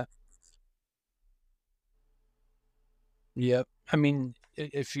 Yeah. Yep. I mean,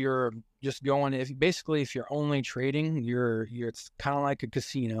 if you're just going, if basically if you're only trading, you're it's kind of like a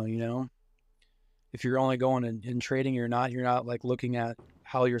casino, you know. If you're only going in trading, you're not like looking at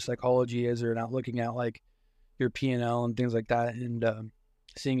how your psychology is, or not looking at like your P&L and things like that, and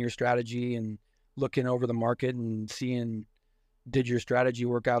seeing your strategy and looking over the market and seeing, did your strategy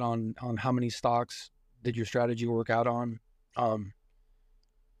work out on how many stocks did your strategy work out on. Um,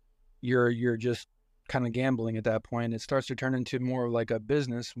 you're just kind of gambling at that point. It starts to turn into more of like a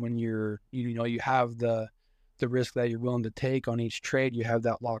business when you have the risk that you're willing to take on each trade. You have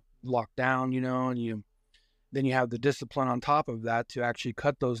that locked down, and then you have the discipline on top of that to actually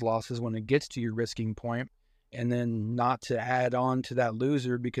cut those losses when it gets to your risking point, and then not to add on to that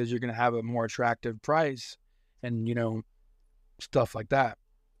loser because you're going to have a more attractive price, and stuff like that.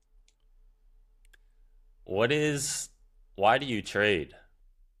 What is Why do you trade?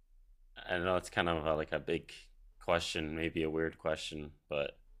 I know it's kind of like a big question, maybe a weird question,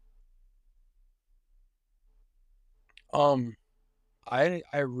 but Um, I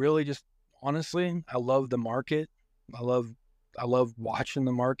really just, honestly, I love the market. I love I love watching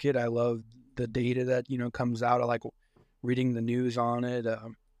the market. I love the data that comes out. I like reading the news on it.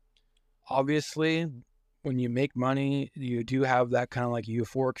 Obviously, when you make money, you do have that kind of like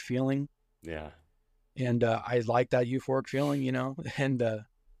euphoric feeling, yeah. and I like that euphoric feeling, and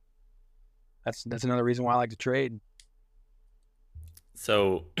that's another reason why I like to trade.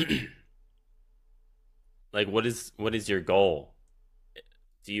 So like what is your goal?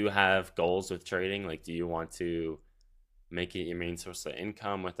 Do you have goals with trading? Like do you want to make it your main source of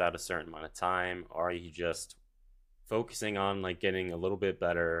income without a certain amount of time, or are you just focusing on like getting a little bit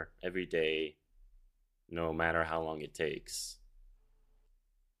better every day no matter how long it takes?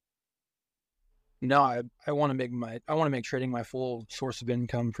 No, I want to make trading my full source of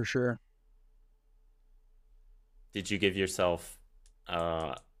income for sure. Did you give yourself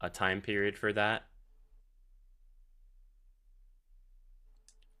a time period for that?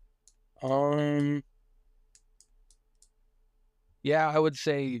 Um, yeah, I would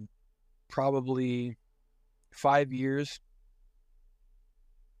say probably 5 years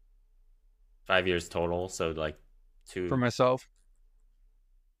 5 years total, so like for two myself.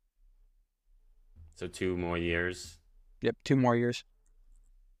 so 2 more years. Yep, 2 more years.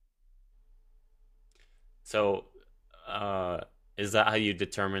 So uh is that how do you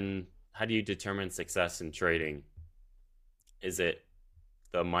determine success in trading? Is it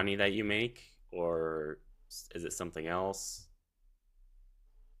the money that you make, or is it something else?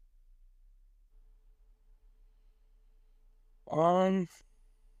 Um,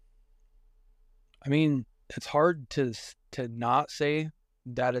 I mean, it's hard to not say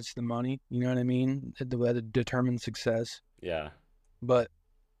that it's the money. You know what I mean? The way to determine success. Yeah. But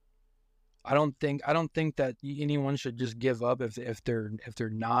I don't think that anyone should just give up if they're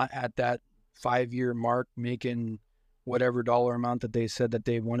not at that 5 year mark making whatever dollar amount that they said that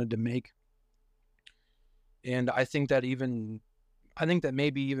they wanted to make. And I think that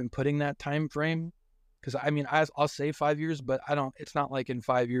maybe even putting that time frame, because I mean I'll say 5 years, but I don't. It's not like in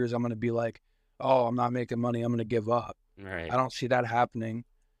 5 years I'm gonna be like, oh, I'm not making money, I'm gonna give up. I Right. don't see that happening.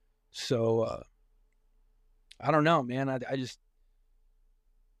 So I don't know, man. I just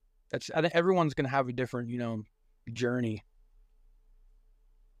I think everyone's gonna have a different journey.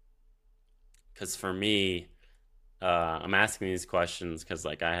 Because for me, I'm asking these questions because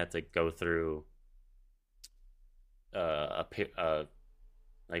like I had to go through a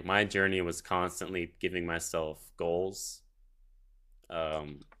like my journey was constantly giving myself goals,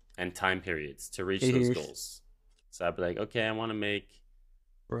 um, and time periods to reach those Mhm. goals. So I'd be like, okay, I want to make,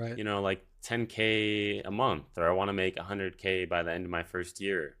 Right. like 10K a month, or I want to make 100K by the end of my first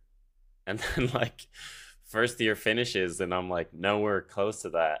year. And then like first year finishes and I'm like nowhere close to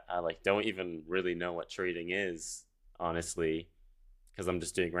that. I like don't even really know what trading is, honestly, because I'm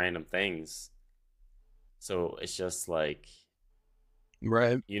just doing random things. So it's just like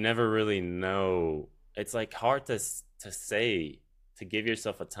Right. you never really know. It's like hard to say, to give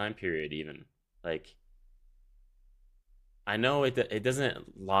yourself a time period even. Like I know it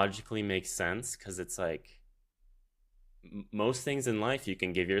doesn't logically make sense because it's like most things in life you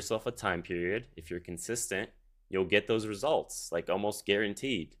can give yourself a time period. If you're consistent, you'll get those results, like almost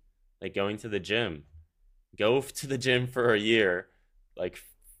guaranteed. Like going to the gym, go to the gym for a year, like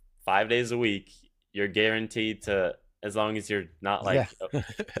 5 days a week, you're guaranteed to, as long as you're not Yeah. like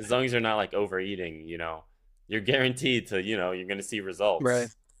as long as you're not like overeating, you're guaranteed to, you're going to see Right.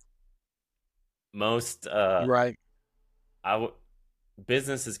 results. Most Right. I w-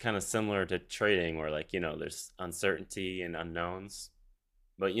 business is kind of similar to trading, where like, there's uncertainty and unknowns.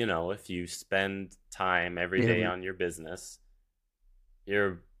 But if you spend time every day Mhm. on your business,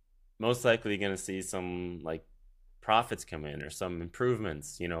 you're most likely going to see some like profits come in or some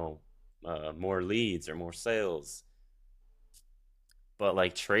improvements, more leads or more sales. But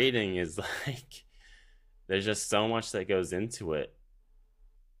like trading is like there's just so much that goes into it,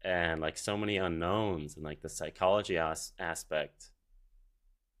 and like so many unknowns, and like the psychology aspect,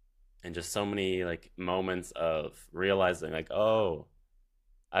 and just so many like moments of realizing like, oh,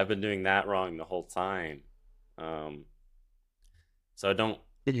 I've been doing that wrong the whole time. um so I don't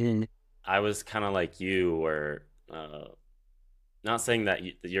Mhm. I was kind of like you, where not saying that,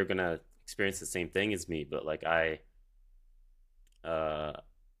 that you're gonna experience the same thing as me, but like I uh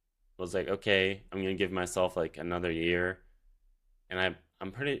was like, okay, I'm gonna give myself like another year, and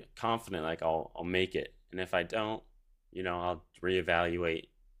I'm pretty confident like I'll make it. And if I don't, I'll reevaluate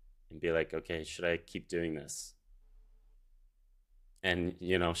and be like, okay, should I keep doing this? And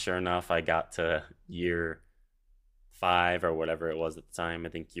sure enough, I got to year 5 or whatever it was at the time. I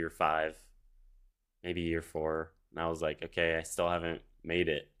think year 5, maybe year 4, and I was like, okay, I still haven't made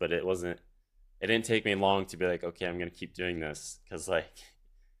it, but it didn't take me long to be like, okay, I'm gonna keep doing this, because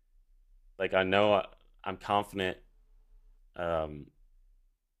like I know I'm confident, um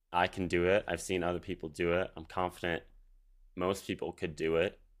I can do it. I've seen other people do it. I'm confident most people could do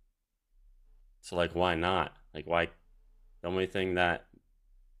it. So like why not? Like why the only thing that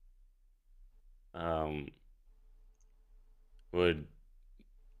um would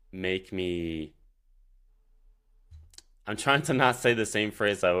make me, I'm trying to not say the same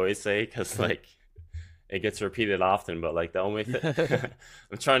phrase I always say, cuz like it gets repeated often, but like the only thing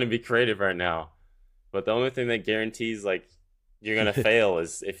I'm trying to be creative right now. But the only thing that guarantees like you're going to fail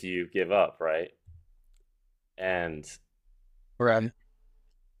is if you give up, right? And Right.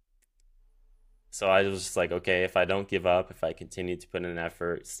 so I was just like, okay, if I don't give up, if I continue to put in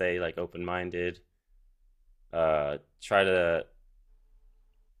effort, stay like open minded, try to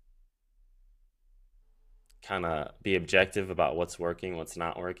kind of be objective about what's working, what's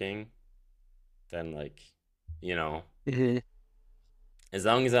not working, then like, you know, Mhm. as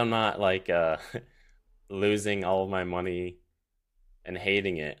long as I'm not like losing all of my money and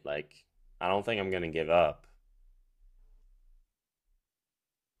hating it, like I don't think I'm gonna give up.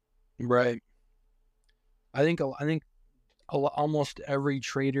 Right. I think almost every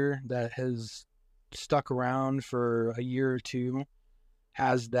trader that has stuck around for a year or two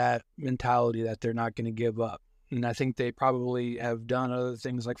has that mentality that they're not going to give up. And I think they probably have done other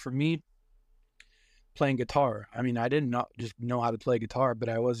things. Like for me, playing guitar. I mean, I didn't not just know how to play guitar, but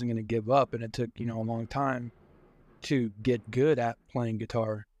I wasn't going to give up, and it took a long time to get good at playing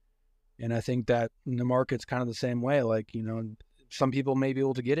guitar. And I think that the market's kind of the same way. Like some people may be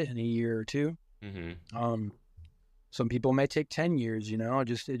able to get it in a year or two. Mm-hmm. Um, some people may take 10 years.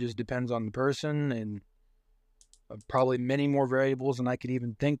 It just depends on the person, and probably many more variables than I could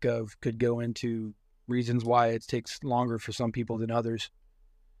even think of could go into reasons why it takes longer for some people than others.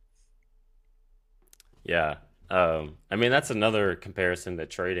 Yeah. I mean that's another comparison to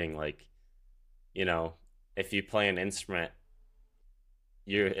trading. Like, you know, if you play an instrument,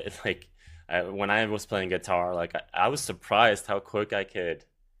 you're like, when I was playing guitar, like I was surprised how quick I could.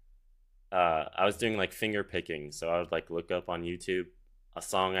 I was doing like finger picking, so I would like look up on YouTube a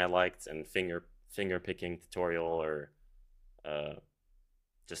song I liked and finger picking tutorial, or uh,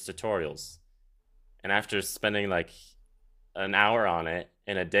 just tutorials. And after spending like an hour on it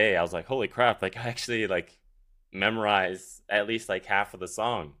in a day, I was like, holy crap! Like I actually like memorize at least like half of the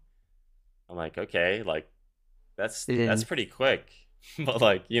song. I'm like, okay, like that's And pretty quick. But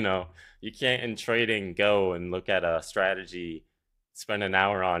like, you can't in trading go and look at a strategy, spend an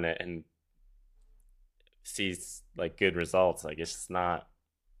hour on it and see like good results. Like it's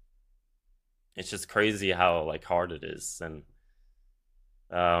just crazy how like hard it is. And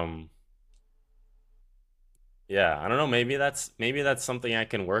um yeah, I don't know, maybe that's something I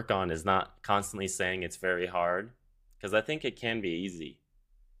can work on, is not constantly saying it's very hard, because I think it can be easy.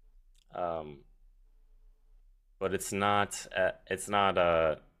 Um but it's not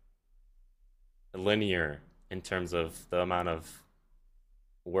linear in terms of the amount of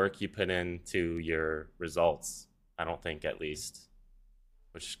work you put into your results. I don't think, at least,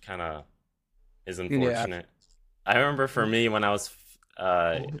 which kind of is yeah, unfortunate. I remember for me when I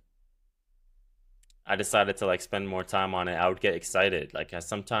decided to like spend more time on it, I would get excited. Like I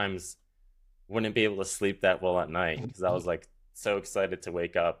sometimes wouldn't be able to sleep that well at night because I was like so excited to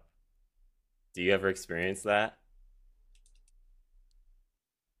wake up. Do you ever experience that?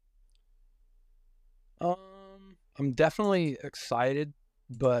 I'm definitely excited,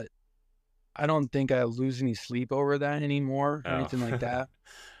 but I don't think I lose any sleep over that anymore or Oh, anything like that.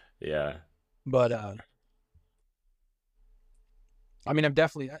 yeah. But I mean, I'm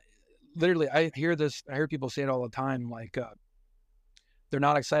definitely, literally, I hear people say it all the time, like they're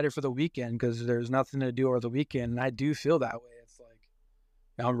not excited for the weekend because there's nothing to do over the weekend, and I do feel that way. It's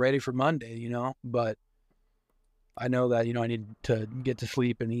like I'm ready for Monday, but I know that I need to get to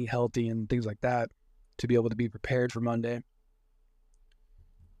sleep and eat healthy and things like that to be able to be prepared for Monday.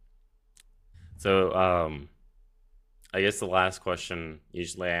 So, I guess the last question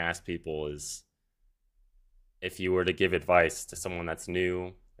usually I ask people is, if you were to give advice to someone that's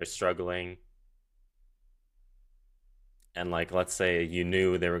new or struggling, and like let's say you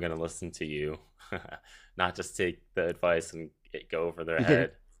knew they were going to listen to you, not just take the advice and go over their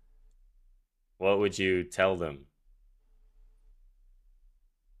head, what would you tell them?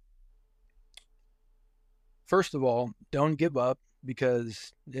 First of all, don't give up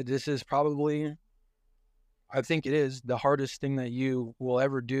because this is probably, I think it is the hardest thing that you will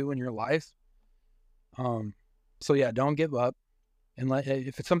ever do in your life. So yeah, don't give up. And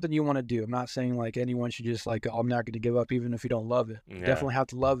if it's something you want to do, I'm not saying like anyone should just like, oh, I'm not going to give up even if you don't love it. You Yeah. definitely have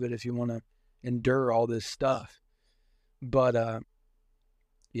to love it if you want to endure all this stuff. But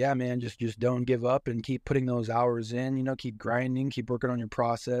yeah, man, just don't give up and keep putting those hours in. Keep grinding, keep working on your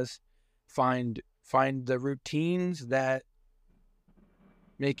process. Find the routines that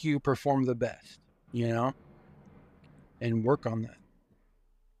make you perform the best. And work on that.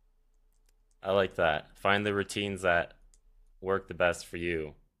 I like that. Find the routines that work the best for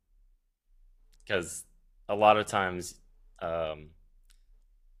you, because a lot of times, um,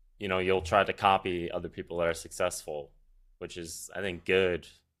 you'll try to copy other people that are successful, which is, I think, good,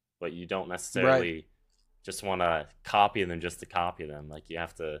 but you don't Right. necessarily just want to copy them just to copy them. Like you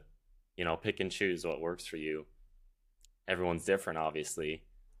have to, pick and choose what works for you. Everyone's different, obviously.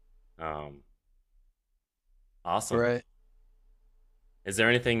 Um, awesome. Right. Is there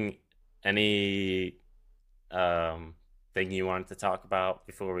any um, thing you wanted to talk about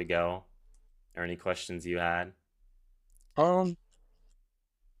before we go, or any questions you had? Um,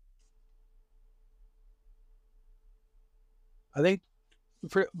 I think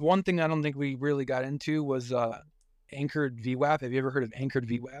for one thing I don't think we really got into was anchored VWAP. Have you ever heard of anchored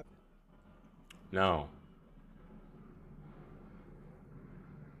VWAP? No.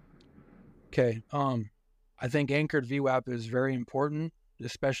 Okay. I think anchored VWAP is very important,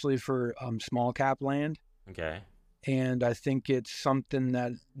 especially for small cap land. Okay. And I think it's something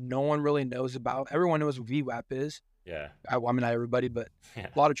that no one really knows about. Everyone knows what VWAP is. Yeah. I mean, not everybody, but Yeah.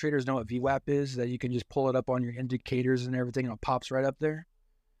 a lot of traders know what VWAP is, that you can just pull it up on your indicators and everything, and it pops right up there.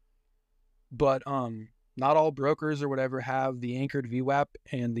 But not all brokers or whatever have the anchored VWAP,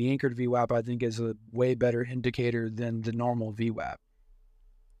 and the anchored VWAP I think is a way better indicator than the normal VWAP.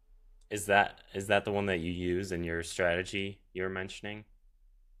 Is that the one that you use in your strategy you were mentioning?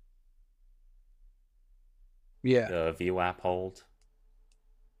 Yeah, The VWAP hold?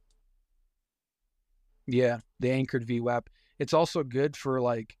 yeah, the anchored VWAP. It's also good for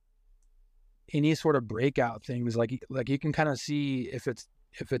like any sort of breakout things. Like you can kind of see if it's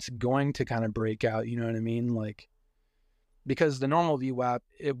going to kind of break out. You know what I mean? Like because the normal VWAP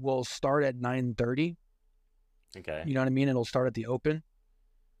it will start at 9:30. Okay. You know what I mean? It'll start at the open.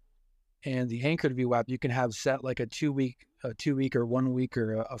 And the anchored VWAP you can have set like a 2 week or 1 week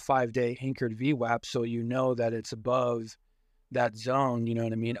or a 5 day anchored VWAP, so you know that it's above that zone. You know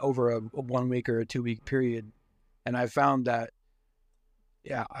what I mean? Over a 1 week or a 2 week period. And I found that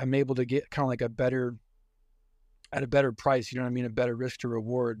yeah, I'm able to get kind of like a better at a better price, you know what I mean, a better risk to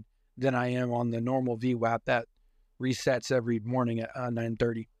reward than I am on the normal VWAP that resets every morning at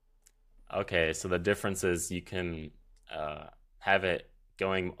 9:30. Okay, so the difference is you can have it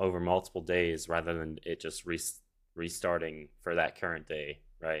going over multiple days rather than it just restarting for that current day,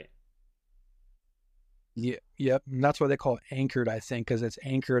 right? Yeah, yep. And that's why they call it anchored, I think, because it's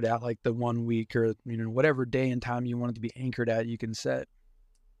anchored at like the 1 week or whatever day and time you want it to be anchored at, you can set.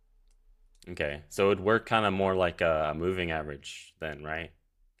 Okay, so it would work kind of more like a moving average then, right?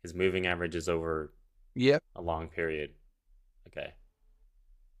 Because moving average is over Yep. a long period. Okay,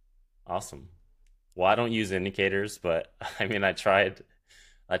 awesome. Well, I don't use indicators, but I mean, I tried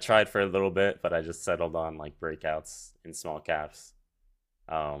for a little bit, but I just settled on like breakouts in small caps.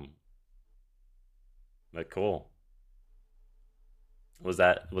 Um, but cool. Was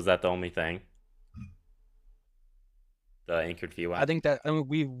that the only thing? The anchored I VWAP? think that I mean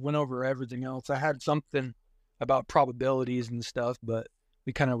we went over everything else. I had something about probabilities and stuff, but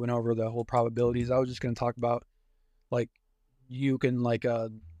we kind of went over the whole probabilities. I was just going to talk about like you can like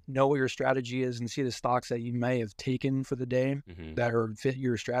know what your strategy is and see the stocks that you may have taken for the day Mm-hmm. that are fit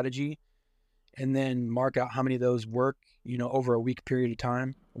your strategy, and then mark out how many of those work, over a week period of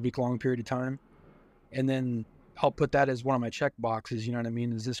time, a week long period of time, and then I'll put that as one of my check boxes. You know what I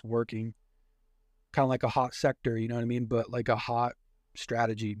mean? Is this working? Kind of like a hot sector, you know what I mean? But like a hot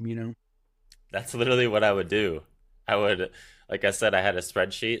strategy. That's literally what I would do. I would, like I said, I had a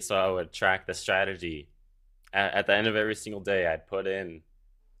spreadsheet, so I would track the strategy. At the end of every single day, I'd put in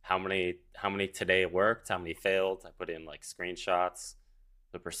how many today worked, how many failed. I put in like screenshots,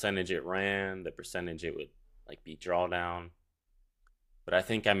 the percentage it ran, the percentage it would like be drawdown. But I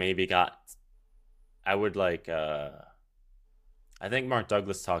think I maybe got I would like I think Mark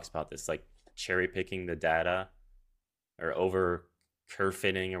Douglas talks about this, like cherry picking the data or over curve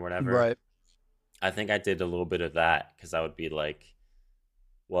fitting or whatever. Right. I think I did a little bit of that because I would be like,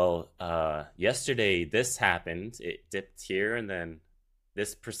 well, yesterday this happened. It dipped here and then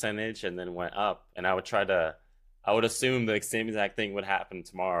this percentage and then went up. And I would assume the same exact thing would happen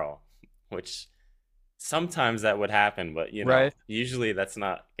tomorrow, which sometimes that would happen, but Right. usually that's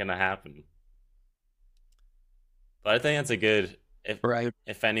not gonna happen. But I think that's a good Right.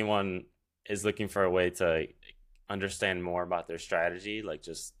 if anyone is looking for a way to understand more about their strategy, like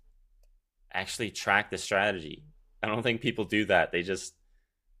just actually track the strategy. I don't think people do that. They just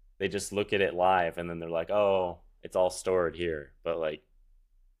look at it live and then they're like, "Oh, it's all stored here." But like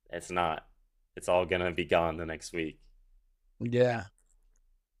it's not. It's all going to be gone the next week. Yeah.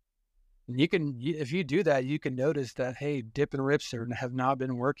 If you do that, you can notice that, hey, dip and rips have not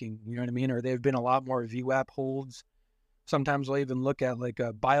been working. You know what I mean? Or they've been a lot more VWAP holds. Sometimes I'll even look at like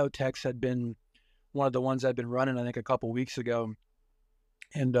biotechs had been one of the ones I'd been running, I think, a couple weeks ago.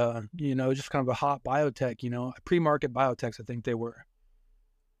 And, just kind of a hot biotech, pre-market biotechs, I think they were.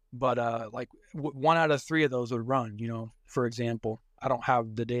 But like 1 out of 3 of those would run, for example. I don't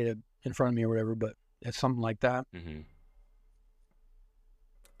have the data in front of me or whatever, but it's something like that. Mm-hmm.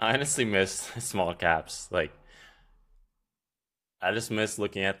 I honestly miss small caps. Like I just miss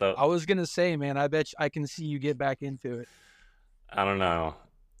looking at the. I was gonna say, man, I bet I can see you get back into it. I don't know.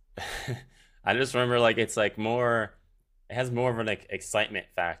 I just remember like it's like more. It has more of an excitement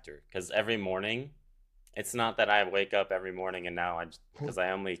factor because every morning, it's not that I wake up every morning and now because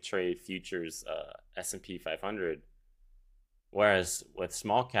I only trade futures S&P 500. Whereas with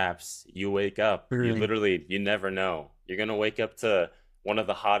small caps, you wake up, you never know. You're gonna wake up to one of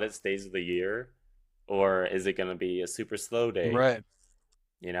the hottest days of the year, or is it gonna be a super slow day? Right.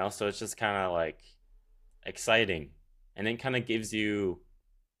 So it's just kind of like exciting, and it kind of gives you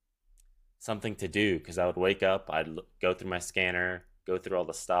something to do. Because I would wake up, go through my scanner, go through all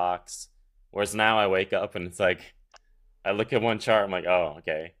the stocks. Whereas now I wake up and it's like I look at one chart, I'm like, oh,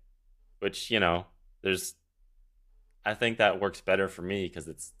 okay, which there's I think that works better for me because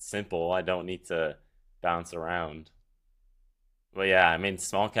it's simple. I don't need to bounce around. But yeah, I mean,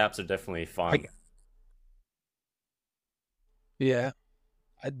 small caps are definitely fun. Yeah,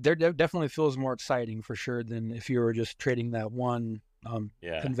 there definitely feels more exciting for sure than if you were just trading that one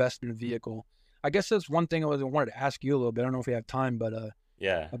Yeah, investment vehicle. I guess that's one thing I wanted to ask you a little bit. I don't know if we have time, but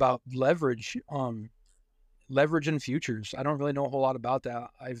yeah. about leverage. Leverage in futures. I don't really know a whole lot about that.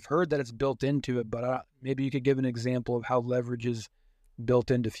 I've heard that it's built into it, but maybe you could give an example of how leverage is built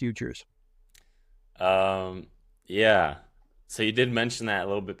into futures. Yeah. So you did mention that a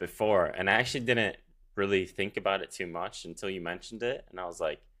little bit before, and I actually didn't really think about it too much until you mentioned it, and I was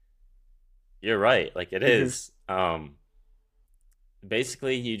like, "You're right. Like it Mm-hmm. is."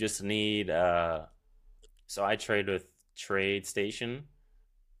 Basically, you just need. So I trade with TradeStation,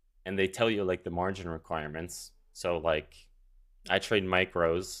 and they tell you like the margin requirements. So like I trade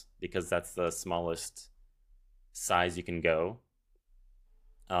micros because that's the smallest size you can go.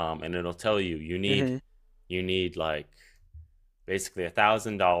 And it'll tell you Hmm. you need like basically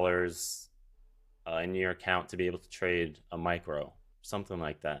 $1,000 in your account to be able to trade a micro, something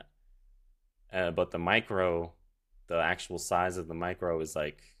like that. But the micro, the actual size of the micro is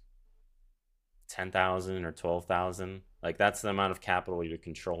like 10,000 or 12,000. Like that's the amount of capital you're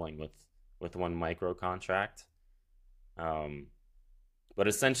controlling with one micro contract. Um, but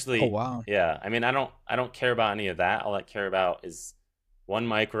Oh essentially, wow. yeah. I mean, I don't care about any of that. All I care about is one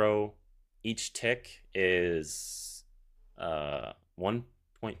micro. Each tick is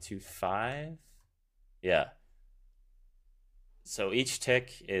 1.25. Yeah. So each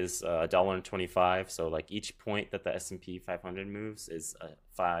tick is $1.25. So like each point that the S&P 500 moves is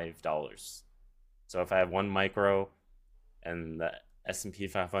 $5. So if I have one micro and the S&P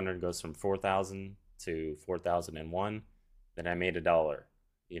 500 goes from 4,000 to 4,001, then I made $1,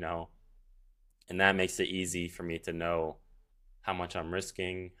 you know? And that makes it easy for me to know how much I'm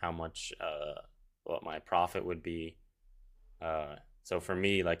risking, how much what my profit would be. So for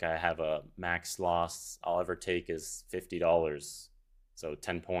me, like I have a max loss I'll ever take is $50. So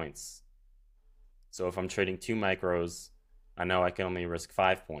 10 points. So if I'm trading two micros, I know I can only risk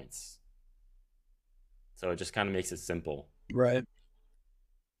 5 points. So it just kind of makes it simple. Right.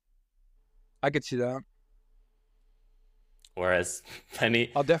 I could see that. Whereas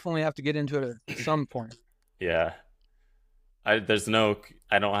penny, I'll definitely have to get into it at some point. yeah, I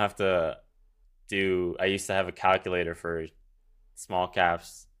don't have to do. I used to have a calculator for small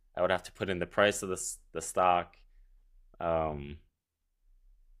caps. I would have to put in the price of the stock, um,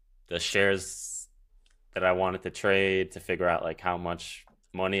 the shares that I wanted to trade to figure out like how much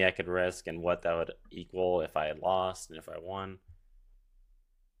money I could risk and what that would equal if I had lost and if I won.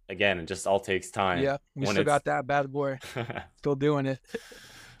 Again, it just all takes time Yeah, we when still it's got that bad boy. Still doing it.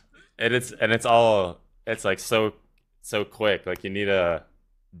 it's like so quick. Like you need to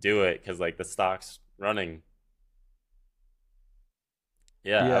do it because like the stock's running.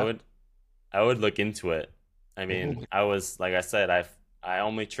 Yeah, Yeah. I would look into it. I mean, I was like I said, I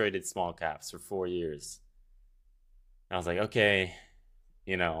only traded small caps for 4 years. And I was like, okay,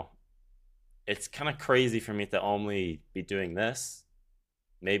 you know, it's kind of crazy for me to only be doing this.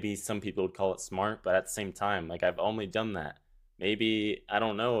 Maybe some people would call it smart, but at the same time, like I've only done that. Maybe I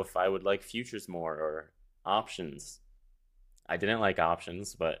don't know if I would like futures more or options. I didn't like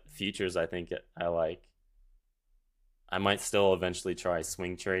options, but futures I think I like. I might still eventually try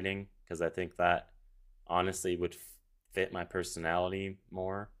swing trading because I think that honestly would fit my personality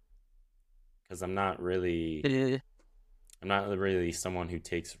more because Yeah. I'm not really someone who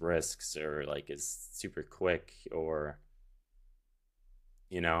takes risks or like is super quick or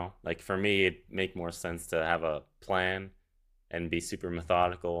like for me it'd make more sense to have a plan and be super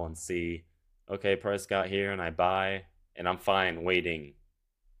methodical and see, okay, price got here and I buy and I'm fine waiting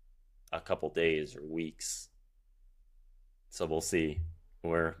a couple days or weeks. So we'll see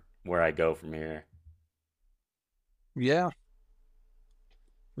where I go from here. Yeah,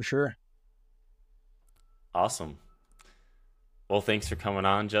 for sure. Awesome. Well, thanks for coming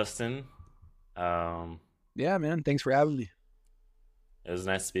on, Justin. Um, Yeah, man. Thanks for having me. it was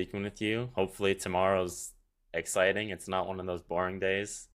nice speaking with you. Hopefully tomorrow's exciting. It's not one of those boring days.